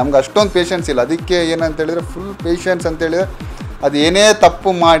 ಫ್ರ್ಯಾಂಕಾಗಿ ಹೇಳ್ತೇನೆ. ನಮ್ಗೆ ಅಷ್ಟೊಂದು ಪೇಷನ್ಸ್ ಇಲ್ಲ. ಅದಕ್ಕೆ ಏನಂತೇಳಿದರೆ ಫುಲ್ ಪೇಷನ್ಸ್ ಅಂತೇಳಿದರೆ, ಅದು ಏನೇ ತಪ್ಪು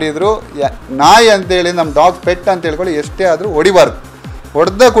ಮಾಡಿದರೂ, ನಾಯಿ ಅಂತೇಳಿ ನಮ್ಮ ಡಾಗ್ ಪೆಟ್ ಅಂತ ಹೇಳ್ಕೊಳ್ಳಿ, ಎಷ್ಟೇ ಆದರೂ ಹೊಡಿಬಾರ್ದು.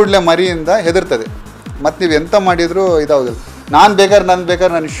 ಹೊಡೆದ ಕೂಡಲೇ ಮರಿಯಿಂದ ಹೆದರ್ತದೆ. ಮತ್ತು ನೀವು ಎಂತ ಮಾಡಿದರೂ ಇದಾಗೋದಿಲ್ಲ. ನಾನು ಬೇಕಾದ್ರೆ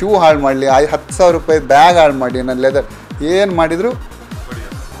ನನ್ನ ಶೂ ಹಾಳು ಮಾಡಲಿ, 10,000 ರೂಪಾಯಿ ಬ್ಯಾಗ್ ಹಾಳು ಮಾಡಿ, ನನ್ನ ಲೆದರ್ ಏನು ಮಾಡಿದರೂ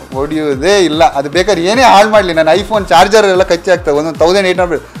ಹೊಡಿಯೋದೇ ಇಲ್ಲ. ಅದು ಬೇಕಾದ್ರೆ ಏನೇ ಹಾಳು ಮಾಡಲಿ, ನನ್ನ ಐಫೋನ್ ಚಾರ್ಜರ್ ಎಲ್ಲ ಕಚ್ಚಿ ಆಗ್ತದೆ,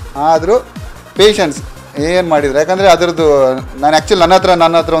 1800 ಆದರೂ ಪೇಷನ್ಸ್ ಏನು ಮಾಡಿದ್ರು. ಯಾಕಂದರೆ ಅದರದ್ದು ನಾನು ಆ್ಯಕ್ಚುಲಿ ನನ್ನ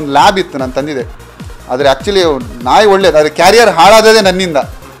ಹತ್ರ ಒಂದು ಲ್ಯಾಬ್ ಇತ್ತು, ನಾನು ತಂದಿದ್ದೆ. ಆದರೆ ಆ್ಯಕ್ಚುಲಿ ನಾಯಿ ಒಳ್ಳೇದು, ಅದು ಕ್ಯಾರಿಯರ್ ಹಾಳಾದದೇ ನನ್ನಿಂದ.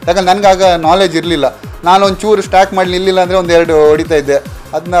 ಯಾಕಂದ್ರೆ ನನಗಾಗ ನಾಲೆಜ್ ಇರಲಿಲ್ಲ. ನಾನು ಒಂದು ಚೂರು ಸ್ಟಾರ್ಟ್ ಮಾಡಿ ನಿಲ್ಲಿಲ್ಲ ಅಂದರೆ 1-2 ಹೊಡಿತಾ ಇದ್ದೆ.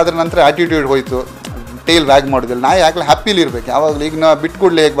 ಅದರ ನಂತರ ಆ್ಯಟಿಟ್ಯೂಡ್ ಹೋಯಿತು, ಟೇಲ್ ವ್ಯಾಗ್ ಮಾಡೋದಿಲ್ಲ. ನಾಯಿ ಯಾಕಲೆ ಹ್ಯಾಪಿಲಿ ಇರಬೇಕು ಯಾವಾಗಲೂ. ಈಗ ನಾ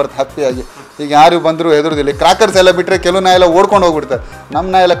ಬಿಟ್ಕೊಡ್ಲಿ ಹೇಗೆ ಬರುತ್ತೆ ಹ್ಯಾಪಿಯಾಗಿ, ಈಗ ಯಾರು ಬಂದರೂ ಹೆದರುದಿಲ್ಲ. ಕ್ರಾಕರ್ಸ್ ಎಲ್ಲ ಬಿಟ್ಟರೆ ಕೆಲವು ನಾಯಿ ಎಲ್ಲ ಓಡ್ಕೊಂಡು ಹೋಗ್ಬಿಡ್ತಾರೆ. ನಮ್ಮ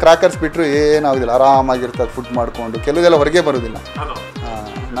ನಾಯಿ ಎಲ್ಲ ಕ್ರಾಕರ್ಸ್ ಬಿಟ್ಟರು ಏನಾಗೋದಿಲ್ಲ, ಆರಾಮಾಗಿರ್ತದೆ ಫುಡ್ ಮಾಡಿಕೊಂಡು. ಕೆಲವುದೆಲ್ಲ ಹೊರಗೆ ಬರೋದಿಲ್ಲ.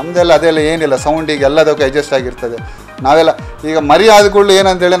 ನಮ್ಮದೆಲ್ಲ ಅದೆಲ್ಲ ಏನಿಲ್ಲ, ಸೌಂಡಿಗೆ ಎಲ್ಲದಕ್ಕೂ ಅಡ್ಜಸ್ಟ್ ಆಗಿರ್ತದೆ. ನಾವೆಲ್ಲ ಈಗ ಮರಿ ಆದ್ಕೊಳ್ಳು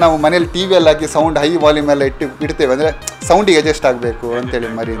ಏನಂತೇಳಿ ನಾವು ಮನೇಲಿ ಟಿ ವಿ ಎಲ್ಲ ಹಾಕಿ ಸೌಂಡ್ ಹೈ ವಾಲ್ಯೂಮ್ ಎಲ್ಲ ಇಡ್ತೇವೆ, ಅಂದರೆ ಸೌಂಡಿಗೆ ಅಡ್ಜಸ್ಟ್ ಆಗಬೇಕು ಅಂತೇಳಿ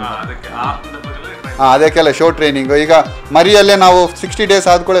ಮರಿಯಿಂದ. ಅದಕ್ಕೆಲ್ಲ ಶೋ ಟ್ರೈನಿಂಗು. ಈಗ ಮರಿಯಲ್ಲೇ ನಾವು 60 days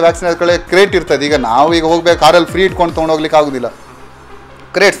ಆದ್ಕೊಳ್ಳೆ ವ್ಯಾಕ್ಸಿನ್ ಆದ್ಕೊಳ್ಳೆ ಕ್ರೇಟ್ ಇರ್ತದೆ. ಈಗ ನಾವು ಈಗ ಹೋಗ್ಬೇಕು ಕಾರಲ್ಲಿ ಫ್ರೀ ಇಟ್ಕೊಂಡು ತೊಗೊಂಡೋಗ್ಲಿಕ್ಕೆ ಆಗೋದಿಲ್ಲ.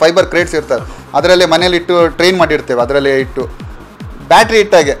 ಕ್ರೇಟ್ಸ್, ಫೈಬರ್ ಕ್ರೇಟ್ಸ್ ಇರ್ತದೆ, ಅದರಲ್ಲೇ ಮನೇಲಿ ಇಟ್ಟು ಟ್ರೈನ್ ಮಾಡಿರ್ತೇವೆ. ಅದರಲ್ಲೇ ಇಟ್ಟು ಬ್ಯಾಟ್ರಿ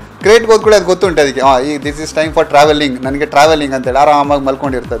ಇಟ್ಟಾಗೆ ಕ್ರೇಟ್ಗೆ ಹೋದ್ಕೊಳ್ಳಿ ಅದು ಗೊತ್ತುಂಟು ಅದಕ್ಕೆ. ಈಗ this is time for travelling, ನನಗೆ ಟ್ರಾವೆಲಿಂಗ್ ಅಂತೇಳಿ ಆರಾಮಾಗಿ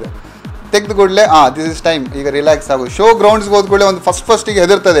ಮಲ್ಕೊಂಡಿರ್ತದೆ. ತೆಗೆದು ಕೂಡಲೇ ದಿಸ್ ಇಸ್ ಟೈಮ್, ಈಗ ರಿಲ್ಯಾಕ್ಸ್ ಆಗು. ಶೋ ಗ್ರೌಂಡ್ಸ್ಗೆ ಹೋದ್ಕೊಳ್ಳೆ ಒಂದು ಫಸ್ಟಿಗೆ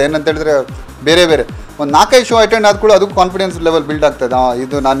ಹೆದರ್ತದೆ. ಏನಂತ ಹೇಳಿದ್ರೆ ಬೇರೆ ಒಂದು 4-5 ಶೋ ಅಟೆಂಡ್ ಆದ್ಕೊಳ್ಳಿ ಅದಕ್ಕೂ ಕಾನ್ಫಿಡೆನ್ಸ್ ಲೆವೆಲ್ ಬಿಲ್ಡ್ ಆಗ್ತದೆ.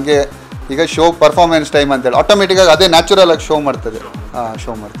 ಇದು ನನಗೆ ಈಗ ಶೋ ಪರ್ಫಾರ್ಮೆನ್ಸ್ ಟೈಮ್ ಅಂತೇಳಿ ಆಟೋಮೆಟಿಕ್ಕಾಗಿ ಅದೇ ನ್ಯಾಚುರಲ್ ಆಗಿ ಶೋ ಮಾಡ್ತದೆ.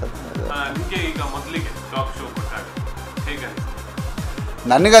 ಶೋ ಮಾಡ್ತದೆ.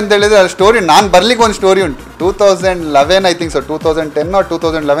 ನನಗಂತೇಳಿದರೆ ಆ ಸ್ಟೋರಿ, ನಾನು ಬರ್ಲಿಕ್ಕೆ ಒಂದು ಸ್ಟೋರಿ ಉಂಟು. 2011 I think so, 2010 or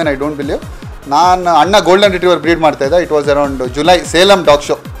 2011 I don't believe. ನಾನು ಅಣ್ಣ ಗೋಲ್ಡನ್ ರಿಟ್ರೀವರ್ ಬ್ರೀಡ್ ಮಾಡ್ತಾಯಿದ್ದೆ. It was around July. Salem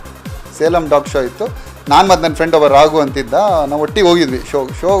dog show ಇತ್ತು. ನಾನು ಮತ್ತು ನನ್ನ ಫ್ರೆಂಡ್ ಒಬ್ಬ ರಾಘು ಅಂತಿದ್ದ, ನಾವು ಒಟ್ಟಿಗೆ ಹೋಗಿದ್ವಿ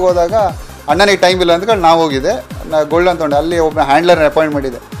ಶೋಗೆ ಹೋದಾಗ. ಅಣ್ಣನಿಗೆ ಟೈಮ್ ಇಲ್ಲ ಅಂದ್ಕೊಂಡು ನಾವು ಹೋಗಿದ್ದೆ. ನಾನು ಗೋಲ್ಡನ್ ತೊಗೊಂಡೆ. ಅಲ್ಲಿ ಒಬ್ಬ ಹ್ಯಾಂಡ್ಲರ್ನ ಅಪಾಯಿಂಟ್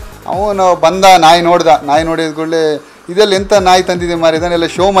ಮಾಡಿದ್ದೆ. ಅವನು ಬಂದ, ನಾಯಿ ನೋಡಿದ ಕೂಡಲೇ ಇದೆಲ್ಲ ಎಂಥ ನಾಯಿ ತಂದಿದ್ದೆ ಮಾರಿ, ಇದನ್ನೆಲ್ಲ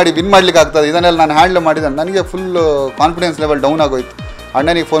ಶೋ ಮಾಡಿ ವಿನ್ ಮಾಡ್ಲಿಕ್ಕೆ ಆಗ್ತದೆ, ಇದನ್ನೆಲ್ಲ ನಾನು ಹ್ಯಾಂಡ್ಲ್ ಮಾಡಿದ್ದೆ. ನನಗೆ ಫುಲ್ ಕಾನ್ಫಿಡೆನ್ಸ್ ಲೆವೆಲ್ ಡೌನ್ ಆಗೋಯ್ತು.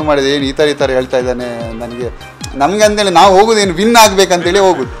 ಅಣ್ಣನಿಗೆ ಫೋನ್ ಮಾಡಿದೆ, ಏನು ಈ ಥರ ಹೇಳ್ತಾ ಇದ್ದಾನೆ ನಮಗೆ ಅಂತೇಳಿ. ನಾವು ಹೋಗೋದು ಏನು ವಿನ್ ಆಗಬೇಕಂತೇಳಿ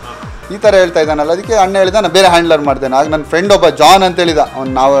ಹೋಗೋದು, ಈ ಥರ ಹೇಳ್ತಾ ಇದ್ದಾನಲ್ಲ. ಅದಕ್ಕೆ ಅಣ್ಣ ಹೇಳಿದ ನಾನು ಬೇರೆ ಹ್ಯಾಂಡ್ಲರ್ ಮಾಡ್ತೇನೆ. ಆಗ ನನ್ನ ಫ್ರೆಂಡ್ ಒಬ್ಬ ಜಾನ್ ಅಂತೇಳಿದ.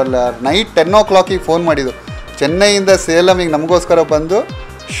 ನಾವು ನೈಟ್ 10 o'clock ಫೋನ್ ಮಾಡಿದ್ದು. ಚೆನ್ನೈಯಿಂದ ಸೇಲಮಿಗೆ ನಮಗೋಸ್ಕರ ಬಂದು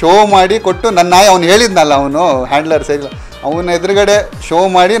ಶೋ ಮಾಡಿ ಕೊಟ್ಟು ನನ್ನ ನಾಯಿ, ಅವ್ನು ಹೇಳಿದ್ನಲ್ಲ ಅವನು ಹ್ಯಾಂಡ್ಲರ್ ಅವನ ಎದುರುಗಡೆ ಶೋ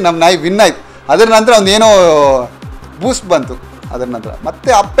ಮಾಡಿ ನಮ್ಮ ನಾಯಿ ವಿನ್ ಆಯ್ತು. ಅದರ ನಂತರ ಅವನೇನೋ ಬೂಸ್ಟ್ ಬಂತು. ಅದರ ನಂತರ ಮತ್ತೆ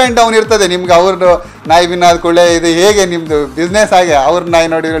ಅಪ್ ಆ್ಯಂಡ್ ಡೌನ್ ಇರ್ತದೆ ನಿಮ್ಗೆ. ಅವ್ರದ್ದು ನಾಯಿ ವಿನ್ ಆದ್ಕೊಳ್ಳೆ ಇದು ಹೇಗೆ ನಿಮ್ಮದು ಬಿಸ್ನೆಸ್ ಹಾಗೆ, ಅವ್ರ ನಾಯಿ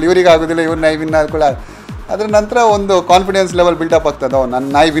ನೋಡಿದ್ರೆ ಇವ್ರಿಗೆ ಆಗೋದಿಲ್ಲ, ಇವ್ರ ನಾಯಿ ವಿನ್ ಆದ್ಕೊಳ್ಳೆ. ಅದ್ರ ನಂತರ ಒಂದು ಕಾನ್ಫಿಡೆನ್ಸ್ ಲೆವೆಲ್ ಬಿಲ್ಡಪ್ ಆಗ್ತದೆ. ನನ್ನ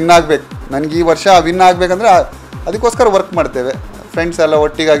ನಾಯಿ ವಿನ್ ಆಗಬೇಕು, ನನಗೆ ಈ ವರ್ಷ ವಿನ್ ಆಗಬೇಕಂದ್ರೆ ಅದಕ್ಕೋಸ್ಕರ ವರ್ಕ್ ಮಾಡ್ತೇವೆ. ಫ್ರೆಂಡ್ಸ್ ಎಲ್ಲ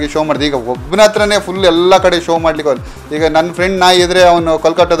ಒಟ್ಟಿಗಾಗಿ ಶೋ ಮಾಡಿದೆ. ಈಗ ಒಬ್ಬನ ಹತ್ರನೇ ಫುಲ್ ಎಲ್ಲ ಕಡೆ ಶೋ ಮಾಡ್ಲಿಕ್ಕೆ ಈಗ ನನ್ನ ಫ್ರೆಂಡ್ ನಾಯಿ ಇದ್ದರೆ ಅವನು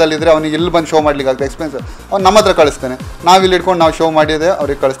ಕೋಲ್ಕತ್ತಾದಲ್ಲಿದ್ದರೆ ಅವನಿಗೆ ಇಲ್ಲಿ ಬಂದು ಶೋ ಮಾಡ್ಲಿಕ್ಕೆ ಆಗ್ತದೆ ಎಕ್ಸ್ಪೆನ್ಸ್. ಅವ್ನು ನಮ್ಮ ಹತ್ರ ಕಳಿಸ್ತಾನೆ, ನಾವು ಇಲ್ಲಿ ಇಟ್ಕೊಂಡು ನಾವು ಶೋ ಮಾಡಿದೆ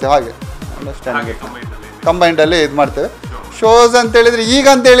ಅವ್ರಿಗೆ ಕಳಿಸ್ತೇವೆ. ಹಾಗೆ ಅಂಡರ್ಸ್ಟ್ಯಾಂಡ್ ಕಂಬೈಂಡಲ್ಲಿ ಇದು ಮಾಡ್ತೇವೆ. ಶೋಸ್ ಅಂತೇಳಿದರೆ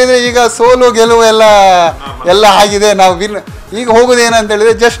ಈಗ ಸೋಲು ಗೆಲುವು ಎಲ್ಲ ಆಗಿದೆ. ನಾವು ವಿನ್ ಈಗ ಹೋಗೋದು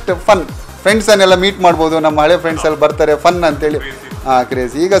ಏನಂತೇಳಿದರೆ ಜಸ್ಟ್ ಫನ್, ಫ್ರೆಂಡ್ಸನ್ನೆಲ್ಲ ಮೀಟ್ ಮಾಡ್ಬೋದು. ನಮ್ಮ ಹಳೆ ಫ್ರೆಂಡ್ಸ್ ಎಲ್ಲ ಬರ್ತಾರೆ ಫನ್ ಅಂತೇಳಿ.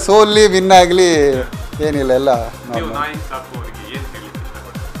 ಕ್ರೇಜ್. ಈಗ ಸೋಲಿ ವಿನ್ ಆಗಲಿ ಏನಿಲ್ಲ, ಎಲ್ಲ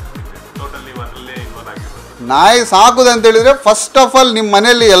ನಾಯಿ ಸಾಕುದಂತೇಳಿದರೆ ಫಸ್ಟ್ ಆಫ್ ಆಲ್ ನಿಮ್ಮ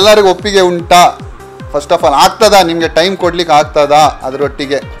ಮನೆಯಲ್ಲಿ ಎಲ್ಲರಿಗೂ ಒಪ್ಪಿಗೆ ಉಂಟಾ, ಫಸ್ಟ್ ಆಫ್ ಆಲ್ ಆಗ್ತದಾ, ನಿಮಗೆ ಟೈಮ್ ಕೊಡ್ಲಿಕ್ಕೆ ಆಗ್ತದಾ,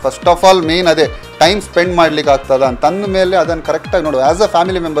 ಅದರೊಟ್ಟಿಗೆ ಫಸ್ಟ್ ಆಫ್ ಆಲ್ ಮೇನ್ ಅದೇ ಟೈಮ್ ಸ್ಪೆಂಡ್ ಮಾಡ್ಲಿಕ್ಕೆ ಆಗ್ತದಾ ಅಂತಂದ ಮೇಲೆ ಅದನ್ನು ಕರೆಕ್ಟಾಗಿ ನೋಡುವ. ಆ್ಯಸ್ ಅ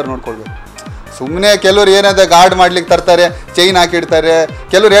ಫ್ಯಾಮಿಲಿ ಮೆಂಬರ್ ನೋಡ್ಕೊಳ್ಬೇಕು. ಸುಮ್ಮನೆ ಕೆಲವ್ರು ಏನಾದ ಗಾರ್ಡ್ ಮಾಡ್ಲಿಕ್ಕೆ ತರ್ತಾರೆ, ಚೈನ್ ಹಾಕಿಡ್ತಾರೆ.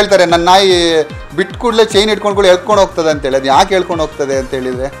 ಕೆಲವ್ರು ಹೇಳ್ತಾರೆ ನನ್ನ ನಾಯಿ ಬಿಟ್ಟು ಕೂಡಲೇ ಚೈನ್ ಇಟ್ಕೊಂಡು ಎಳ್ಕೊಂಡು ಹೋಗ್ತದೆ ಅಂತೇಳಿ. ಅದು ಯಾಕೆ ಹೇಳ್ಕೊಂಡು ಹೋಗ್ತದೆ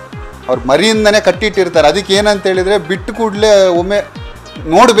ಅಂತೇಳಿದರೆ ಅವ್ರು ಮರಿಯಿಂದನೇ ಕಟ್ಟಿಟ್ಟಿರ್ತಾರೆ. ಅದಕ್ಕೆ ಏನಂತೇಳಿದರೆ ಬಿಟ್ಟು ಕೂಡಲೇ ಒಮ್ಮೆ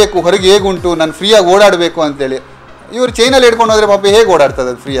ನೋಡಬೇಕು ಹೊರಗೆ ಹೇಗುಂಟು, ನಾನು ಫ್ರೀಯಾಗಿ ಓಡಾಡಬೇಕು ಅಂತೇಳಿ. ಇವರು ಚೈನಲ್ಲಿ ಹಿಡ್ಕೊಂಡು ಹೋದರೆ ಪಾಪ ಹೇಗೆ ಓಡಾಡ್ತದೆ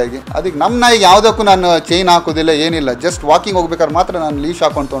ಅದು ಫ್ರೀಯಾಗಿ. ಅದಕ್ಕೆ ನಮ್ಮ ನಾಯಿಗೆ ಯಾವುದಕ್ಕೂ ನಾನು ಚೈನ್ ಹಾಕೋದಿಲ್ಲ, ಏನಿಲ್ಲ. ಜಸ್ಟ್ ವಾಕಿಂಗ್ ಹೋಗ್ಬೇಕಾದ್ರೆ ಮಾತ್ರ ನಾನು ಲೀಶ್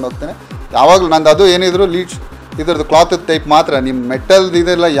ಹಾಕೊಂಡು ತೊಗೊಂಡು ಹೋಗ್ತೇನೆ ಯಾವಾಗಲೂ. ನಂದು ಅದು ಏನಿದ್ರು ಲೀಶ್ ಇದ್ರದ್ದು ಕ್ಲಾತ್ ಟೈಪ್ ಮಾತ್ರ, ನಿಮ್ಮ ಮೆಟಲ್ದು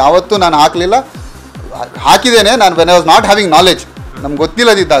ಇದೆಲ್ಲ ಯಾವತ್ತೂ ನಾನು ಹಾಕಲಿಲ್ಲ. ಹಾಕಿದ್ದೇನೆ ನಾನು when I was not having knowledge, ನಮ್ಗೆ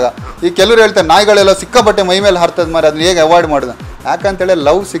ಗೊತ್ತಿಲ್ಲದಿದ್ದಾಗ. ಈಗ ಕೆಲವರು ಹೇಳ್ತಾರೆ ನಾಯಿಗಳೆಲ್ಲ ಸಿಕ್ಕಾಪಟ್ಟೆ ಮೈ ಮೇಲೆ ಹರ್ತದ ಮಾರಿ, ಅದನ್ನ ಹೇಗೆ ಅವಾಯ್ಡ್ ಮಾಡೋದು. ಯಾಕಂತೇಳಿ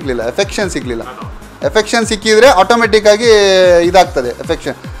ಲವ್ ಸಿಗಲಿಲ್ಲ, ಎಫೆಕ್ಷನ್ ಸಿಗಲಿಲ್ಲ. ಎಫೆಕ್ಷನ್ ಸಿಕ್ಕಿದರೆ ಆಟೋಮೆಟಿಕ್ಕಾಗಿ ಇದಾಗ್ತದೆ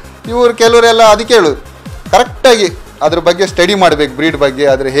ಎಫೆಕ್ಷನ್. ಇವರು ಕೆಲವರೆಲ್ಲ ಅದಕ್ಕೆ ಹೇಳೋದು ಕರೆಕ್ಟಾಗಿ ಅದ್ರ ಬಗ್ಗೆ ಸ್ಟಡಿ ಮಾಡಬೇಕು, ಬ್ರೀಡ್ ಬಗ್ಗೆ.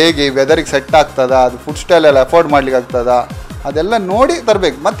 ಅದ್ರ ಹೇಗೆ ವೆದರಿಗೆ ಸೆಟ್ ಆಗ್ತದ, ಅದು ಫುಡ್ ಸ್ಟೈಲ್ ಎಲ್ಲ ಅಫೋರ್ಡ್ ಮಾಡ್ಲಿಕ್ಕೆ ಆಗ್ತದ, ಅದೆಲ್ಲ ನೋಡಿ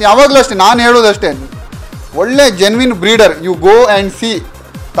ತರಬೇಕು. ಮತ್ತು ಯಾವಾಗಲೂ ಅಷ್ಟೇ ನಾನು ಹೇಳೋದಷ್ಟೇ, ಒಳ್ಳೆ genuine breeder you go and C.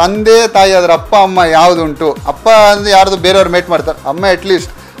 ತಂದೆ ತಾಯಿ ಅದರ ಅಪ್ಪ ಅಮ್ಮ ಯಾವುದುಂಟು, ಅಪ್ಪ ಅಂದರೆ ಯಾರ್ದು ಬೇರೆಯವ್ರು ಮೇಟ್ ಮಾಡ್ತಾರೆ, ಅಮ್ಮ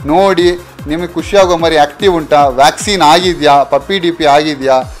ಅಟ್ಲೀಸ್ಟ್ ನೋಡಿ ನಿಮಗೆ ಖುಷಿಯಾಗೋ ಮರಿ ಆ್ಯಕ್ಟಿವ್ ಉಂಟಾ, ವ್ಯಾಕ್ಸಿನ್ ಆಗಿದೆಯಾ, ಪಪ್ಪಿ ಡಿ ಪಿ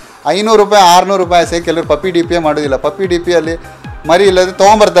ಆಗಿದೆಯಾ. 500 ರೂಪಾಯಿ 600 ರೂಪಾಯಿ ಸೇ ಕೆಲವರು ಪಪ್ಪಿ ಡಿ ಪಿ ಮಾಡೋದಿಲ್ಲ. ಪಪ್ಪಿ ಡಿ ಪಿಯಲ್ಲಿ ಮರಿ ಇಲ್ಲದೆ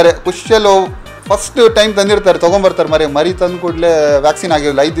ತೊಗೊಂಬರ್ತಾರೆ. ಖುಷಿಯಲ್ಲೋ ಫಸ್ಟ್ ಟೈಮ್ ತಂದಿರ್ತಾರೆ, ತೊಗೊಂಬರ್ತಾರೆ ಮರಿ ತಂದು ಕೂಡಲೇ ವ್ಯಾಕ್ಸಿನ್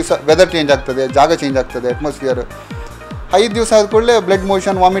ಆಗಿರಲಿಲ್ಲ. 5 ದಿವಸ ವೆದರ್ ಚೇಂಜ್ ಆಗ್ತದೆ, ಜಾಗ ಚೇಂಜ್ ಆಗ್ತದೆ, ಅಟ್ಮಾಸ್ಫಿಯರ್. 5 ದಿವಸ ಆದ ಕೂಡಲೇ ಬ್ಲಡ್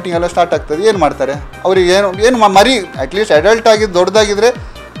ಮೋಷನ್ ವಾಮಿಟಿಂಗ್ ಎಲ್ಲ ಸ್ಟಾರ್ಟ್ ಆಗ್ತದೆ. ಏನು ಮಾಡ್ತಾರೆ ಅವ್ರಿಗೆ? ಏನು ಮರಿ ಅಟ್ಲೀಸ್ಟ್ ಅಡಲ್ಟ್ ಆಗಿದ್ದು ದೊಡ್ಡದಾಗಿದ್ದರೆ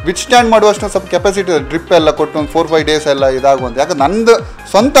ವಿತ್ಸ್ಟ್ಯಾಂಡ್ ಮಾಡುವಷ್ಟು ಸ್ವಲ್ಪ ಕೆಪಾಸಿಟಿ ಡ್ರಿಪ್ ಎಲ್ಲ ಕೊಟ್ಟು ಒಂದು 4-5 ಡೇಸ್ ಎಲ್ಲ ಇದಾಗುವಂತ. ಯಾಕಂದ್ರೆ ನಂದು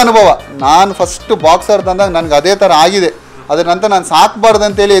ಸ್ವಂತ ಅನುಭವ, ನಾನು ಫಸ್ಟ್ ಬಾಕ್ಸರ್ ತಂದಾಗ ನನಗೆ ಅದೇ ಥರ ಆಗಿದೆ. ಅದರ ನಂತರ ನಾನು ಸಾಕಬಾರ್ದು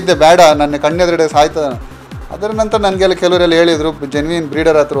ಅಂತೇಳಿ ಇದ್ದೆ, ಬೇಡ ನನ್ನ ಕಣ್ಣೆದುರುಗಡೆ ಸಾಯ್ತದೆ. ಅದರ ನಂತರ ನನಗೆಲ್ಲ ಕೆಲವರೆಲ್ಲ ಹೇಳಿದರು, ಜೆನ್ವಿನ್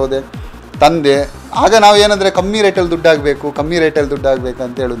ಬ್ರೀಡರ್ ಹತ್ರ ಹೋದೆ, ತಂದೆ. ಆಗ ನಾವು ಏನಂದರೆ ಕಮ್ಮಿ ರೇಟಲ್ಲಿ ದುಡ್ಡು ಆಗಬೇಕು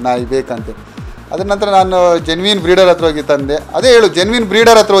ಅಂತ ಹೇಳೋದು, ನಾಯಿ ಬೇಕಂತೆ. ಅದರ ನಂತರ ನಾನು ಜೆನ್ವಿನ್ ಬ್ರೀಡರ್ ಹತ್ರ ಹೋಗಿ ತಂದೆ. ಅದೇ ಹೇಳು, ಜೆನ್ವಿನ್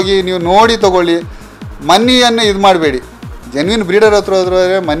ಬ್ರೀಡರ್ ಹತ್ರ ಹೋಗಿ ನೀವು ನೋಡಿ ತೊಗೊಳ್ಳಿ, ಮನಿಯನ್ನು ಇದು ಮಾಡಬೇಡಿ. ಜೆನ್ವಿನ್ ಬ್ರೀಡರ್ ಹತ್ರ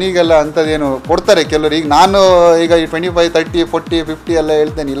ಹೋದ್ರೆ ಮನಿಗೆಲ್ಲ ಅಂಥದ್ದೇನು ಕೊಡ್ತಾರೆ ಕೆಲವರು. ಈಗ ನಾನು ಈಗ 25, 30, 40, 50 ಎಲ್ಲ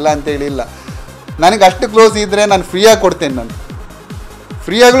ಹೇಳ್ತೇನೆ, ಇಲ್ಲ ಅಂತೇಳಿ ಇಲ್ಲ. ನನಗೆ ಅಷ್ಟು ಕ್ಲೋಸ್ ಇದ್ದರೆ ನಾನು ಫ್ರೀಯಾಗಿ ಕೊಡ್ತೇನೆ, ನಾನು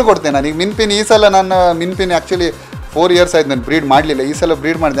ಫ್ರೀಯಾಗಲೂ ಕೊಡ್ತೇನೆ. ನನಗೆ ಮಿನ್ಪಿನ್ ಈ ಸಲ ನಾನು ಮಿನ್ಪಿನ್ ಆ್ಯಕ್ಚುಲಿ 4 years ಆಯ್ತು ನಾನು ಬ್ರೀಡ್ ಮಾಡಲಿಲ್ಲ. ಈ ಸಲ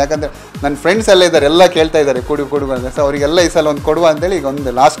ಬ್ರೀಡ್ ಮಾಡಿದೆ, ಯಾಕಂದರೆ ನನ್ನ ಫ್ರೆಂಡ್ಸ್ ಎಲ್ಲ ಇದ್ದಾರೆ, ಎಲ್ಲ ಕೇಳ್ತಾ ಇದ್ದಾರೆ ಕೊಡು ಅಂತ. ಸೊ ಅವರಿಗೆಲ್ಲ ಈ ಸಲ ಒಂದು ಕೊಡುವ ಅಂತೇಳಿ ಈಗ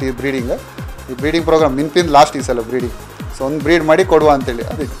ಒಂದು ಲಾಸ್ಟ್ ಈ ಬ್ರೀಡಿಂಗ್ ಪ್ರೋಗ್ರಾಮ್ ಮಿನ್ಪಿನ್ ಲಾಸ್ಟ್ ಈ ಸಲ ಬ್ರೀಡಿಂಗ್. ಸೊ ಒಂದು ಬ್ರೀಡ್ ಮಾಡಿ ಕೊಡುವ ಅಂತೇಳಿ.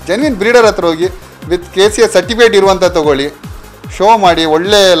 ಅದು ಜೆನ್ವಿನ್ ಬ್ರೀಡರ್ ಹತ್ರ ಹೋಗಿ ವಿತ್ KCS ಸರ್ಟಿಫಿಕೇಟ್ ಇರುವಂಥ ತೊಗೊಳ್ಳಿ, ಶೋ ಮಾಡಿ,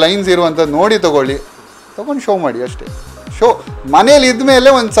 ಒಳ್ಳೆ ಲೈನ್ಸ್ ಇರುವಂಥದ್ದು ನೋಡಿ ತೊಗೊಂಡು ಶೋ ಮಾಡಿ ಅಷ್ಟೇ. ಶೋ ಮನೇಲಿ ಇದ್ಮೇಲೆ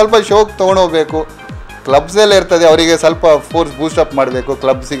ಒಂದು ಸ್ವಲ್ಪ ಶೋಗೆ ತೊಗೊಂಡೋಗ್ಬೇಕು. ಕ್ಲಬ್ಸೆಲ್ಲ ಇರ್ತದೆ, ಅವರಿಗೆ ಸ್ವಲ್ಪ ಫೋರ್ಸ್ ಬೂಸ್ಟಪ್ ಮಾಡಬೇಕು,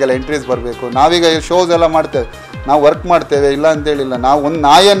 ಕ್ಲಬ್ಸಿಗೆಲ್ಲ ಎಂಟ್ರೀಸ್ ಬರಬೇಕು. ನಾವೀಗ ಶೋಸ್ ಎಲ್ಲ ಮಾಡ್ತೇವೆ, ನಾವು ವರ್ಕ್ ಮಾಡ್ತೇವೆ, ಇಲ್ಲ ಅಂತೇಳಿಲ್ಲ. ನಾವು ಒಂದು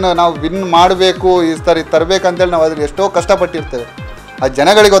ನಾಯನ್ನು ನಾವು ವಿನ್ ಮಾಡಬೇಕು, ಈ ತರಬೇಕಂತೇಳಿ ನಾವು ಅದ್ರಲ್ಲಿ ಎಷ್ಟೋ ಕಷ್ಟಪಟ್ಟಿರ್ತೇವೆ. ಅದು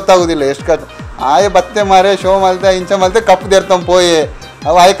ಜನಗಳಿಗೆ ಗೊತ್ತಾಗೋದಿಲ್ಲ ಎಷ್ಟು ಕಷ್ಟ. ಆಯೆ ಬತ್ತೆ ಮಾರೆ ಶೋ ಮಲ್ತೆ ಇಂಚ ಮಲ್ತೆ ಕಪ್ ದೇರ್ತಂಗೆ ಪೋಯೆ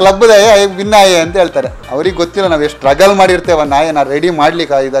ಅವು ಆಯ್ ಕ್ಲಬ್ದಾಯೆ ಆಯ್ ವಿನ್ ಆಯೆ ಅಂತ ಹೇಳ್ತಾರೆ. ಅವ್ರಿಗೆ ಗೊತ್ತಿಲ್ಲ ನಾವು ಎಷ್ಟು ಸ್ಟ್ರಗಲ್ ಮಾಡಿರ್ತೇವೆ ನಾಯನ್ನ ರೆಡಿ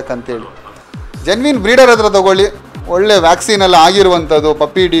ಮಾಡ್ಲಿಕ್ಕೆ ಇದಕ್ಕಂತೇಳಿ. ಜೆನ್ವಿನ್ ಬ್ರೀಡರ್ ಹತ್ರ ತೊಗೊಳ್ಳಿ, ಒಳ್ಳೆ ವ್ಯಾಕ್ಸಿನ್ ಎಲ್ಲ ಆಗಿರುವಂಥದ್ದು,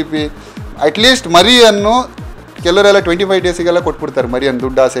 ಪಪ್ಪಿ DP. ಅಟ್ಲೀಸ್ಟ್ ಮರಿಯನ್ನು ಕೆಲವರೆಲ್ಲ 25 days ಕೊಟ್ಬಿಡ್ತಾರೆ ಮರಿಯನ್ನು,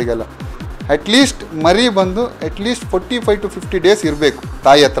 ದುಡ್ಡು ಆಸೆಗೆಲ್ಲ. ಅಟ್ಲೀಸ್ಟ್ ಮರಿ ಬಂದು ಅಟ್ಲೀಸ್ಟ್ 45 to 50 days ಇರಬೇಕು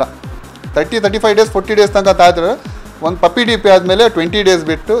ತಾಯಿ ಹತ್ರ. 35 days 40 days ತನಕ ತಾಯಿ ಹತ್ರ. ಒಂದು ಪಪ್ಪಿ DP ಆದಮೇಲೆ 20 days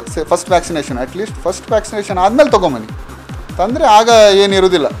ಬಿಟ್ಟು first vaccination, at least first vaccination ಆದಮೇಲೆ ತೊಗೊಂಬನ್ನಿ. ತಂದರೆ ಆಗ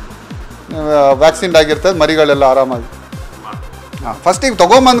ಏನಿರೋದಿಲ್ಲ, ವ್ಯಾಕ್ಸಿನ್ ಆಗಿರ್ತದೆ, ಮರಿಗಳೆಲ್ಲ ಆರಾಮಾಗಿ. ಫಸ್ಟಿಗೆ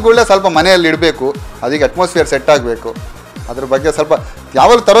ತೊಗೊಂಬಂದ್ಗಳೇ ಸ್ವಲ್ಪ ಮನೆಯಲ್ಲಿ ಇಡಬೇಕು, ಅದಕ್ಕೆ ಅಟ್ಮಾಸ್ಫಿಯರ್ ಸೆಟ್ ಆಗಬೇಕು. ಅದ್ರ ಬಗ್ಗೆ ಸ್ವಲ್ಪ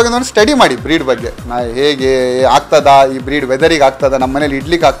ಯಾವಾಗ ತರೋಗಿಂದ ಸ್ಟಡಿ ಮಾಡಿ ಬ್ರೀಡ್ ಬಗ್ಗೆ. ಹೇಗೆ ಆಗ್ತದಾ ಈ ಬ್ರೀಡ್, ವೆದರಿಗೆ ಆಗ್ತದ, ನಮ್ಮ ಮನೇಲಿ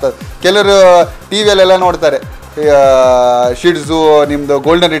ಇಡ್ಲಿಕ್ಕೆ ಆಗ್ತದೆ. ಕೆಲವರು TVಯಲ್ಲೆಲ್ಲ ನೋಡ್ತಾರೆ, ಶಿಡ್ಸು ನಿಮ್ಮದು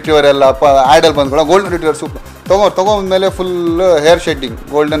ಗೋಲ್ಡನ್ ರಿಟ್ರೀವರ್ ಎಲ್ಲ ಆ್ಯಡಲ್ಲಿ ಬಂದ್ಕೊಳ್ಳೋ golden retriever super ತೊಗೊಂಡ್ಮೇಲೆ full hair shedding,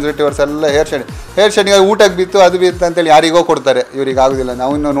 golden ರಿಟ್ರೀವರ್ಸ್ ಎಲ್ಲ ಹೇರ್ ಶೆಡ್ಡಿಂಗ್ ಊಟಕ್ಕೆ ಬಿತ್ತು ಅದು ಬಿತ್ತು ಅಂತೇಳಿ ಯಾರಿಗೋ ಕೊಡ್ತಾರೆ, ಇವ್ರಿಗೆ ಆಗೋದಿಲ್ಲ,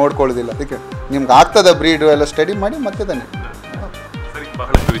 ನಾವು ಇನ್ನೂ ನೋಡ್ಕೊಳ್ಳೋದಿಲ್ಲ. ಅದಕ್ಕೆ ನಿಮ್ಗೆ ಆಗ್ತದ ಬ್ರೀಡು ಎಲ್ಲ ಸ್ಟಡಿ ಮಾಡಿ ಮತ್ತೆ ತಾನೆ.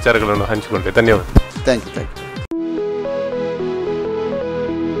 ಬಹಳಷ್ಟು ವಿಚಾರಗಳನ್ನು ಹಂಚಿಕೊಂಡೆ, ಧನ್ಯವಾದ. Thank you.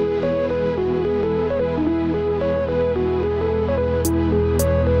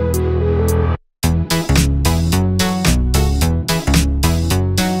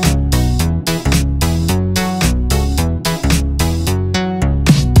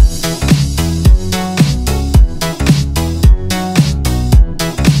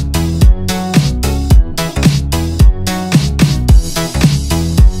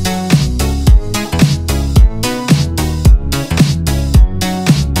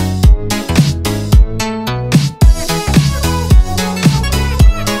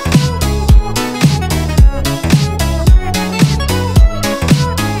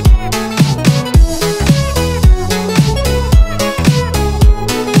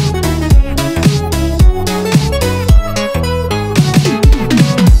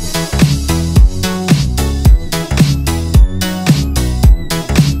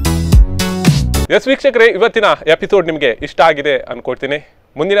 ಎಸ್ ವೀಕ್ಷಕರೇ, ಇವತ್ತಿನ ಎಪಿಸೋಡ್ ನಿಮಗೆ ಇಷ್ಟ ಆಗಿದೆ ಅನ್ಕೊಳ್ತೀನಿ.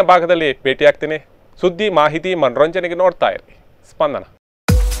 ಮುಂದಿನ ಭಾಗದಲ್ಲಿ ಭೇಟಿಯಾಗ್ತೀನಿ. ಸುದ್ದಿ, ಮಾಹಿತಿ, ಮನೋರಂಜನೆಗೆ ನೋಡ್ತಾ ಇರಿ ಸ್ಪಂದನ.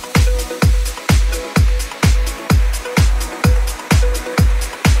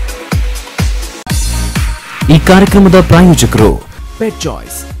 ಈ ಕಾರ್ಯಕ್ರಮದ ಪ್ರಾಯೋಜಕರು pet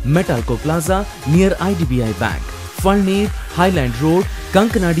choice, ಮೆಟಾಲ್ಕೋ plaza near IDBI bank, Falnir, highland road,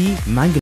 Kankanadi, Mangalore.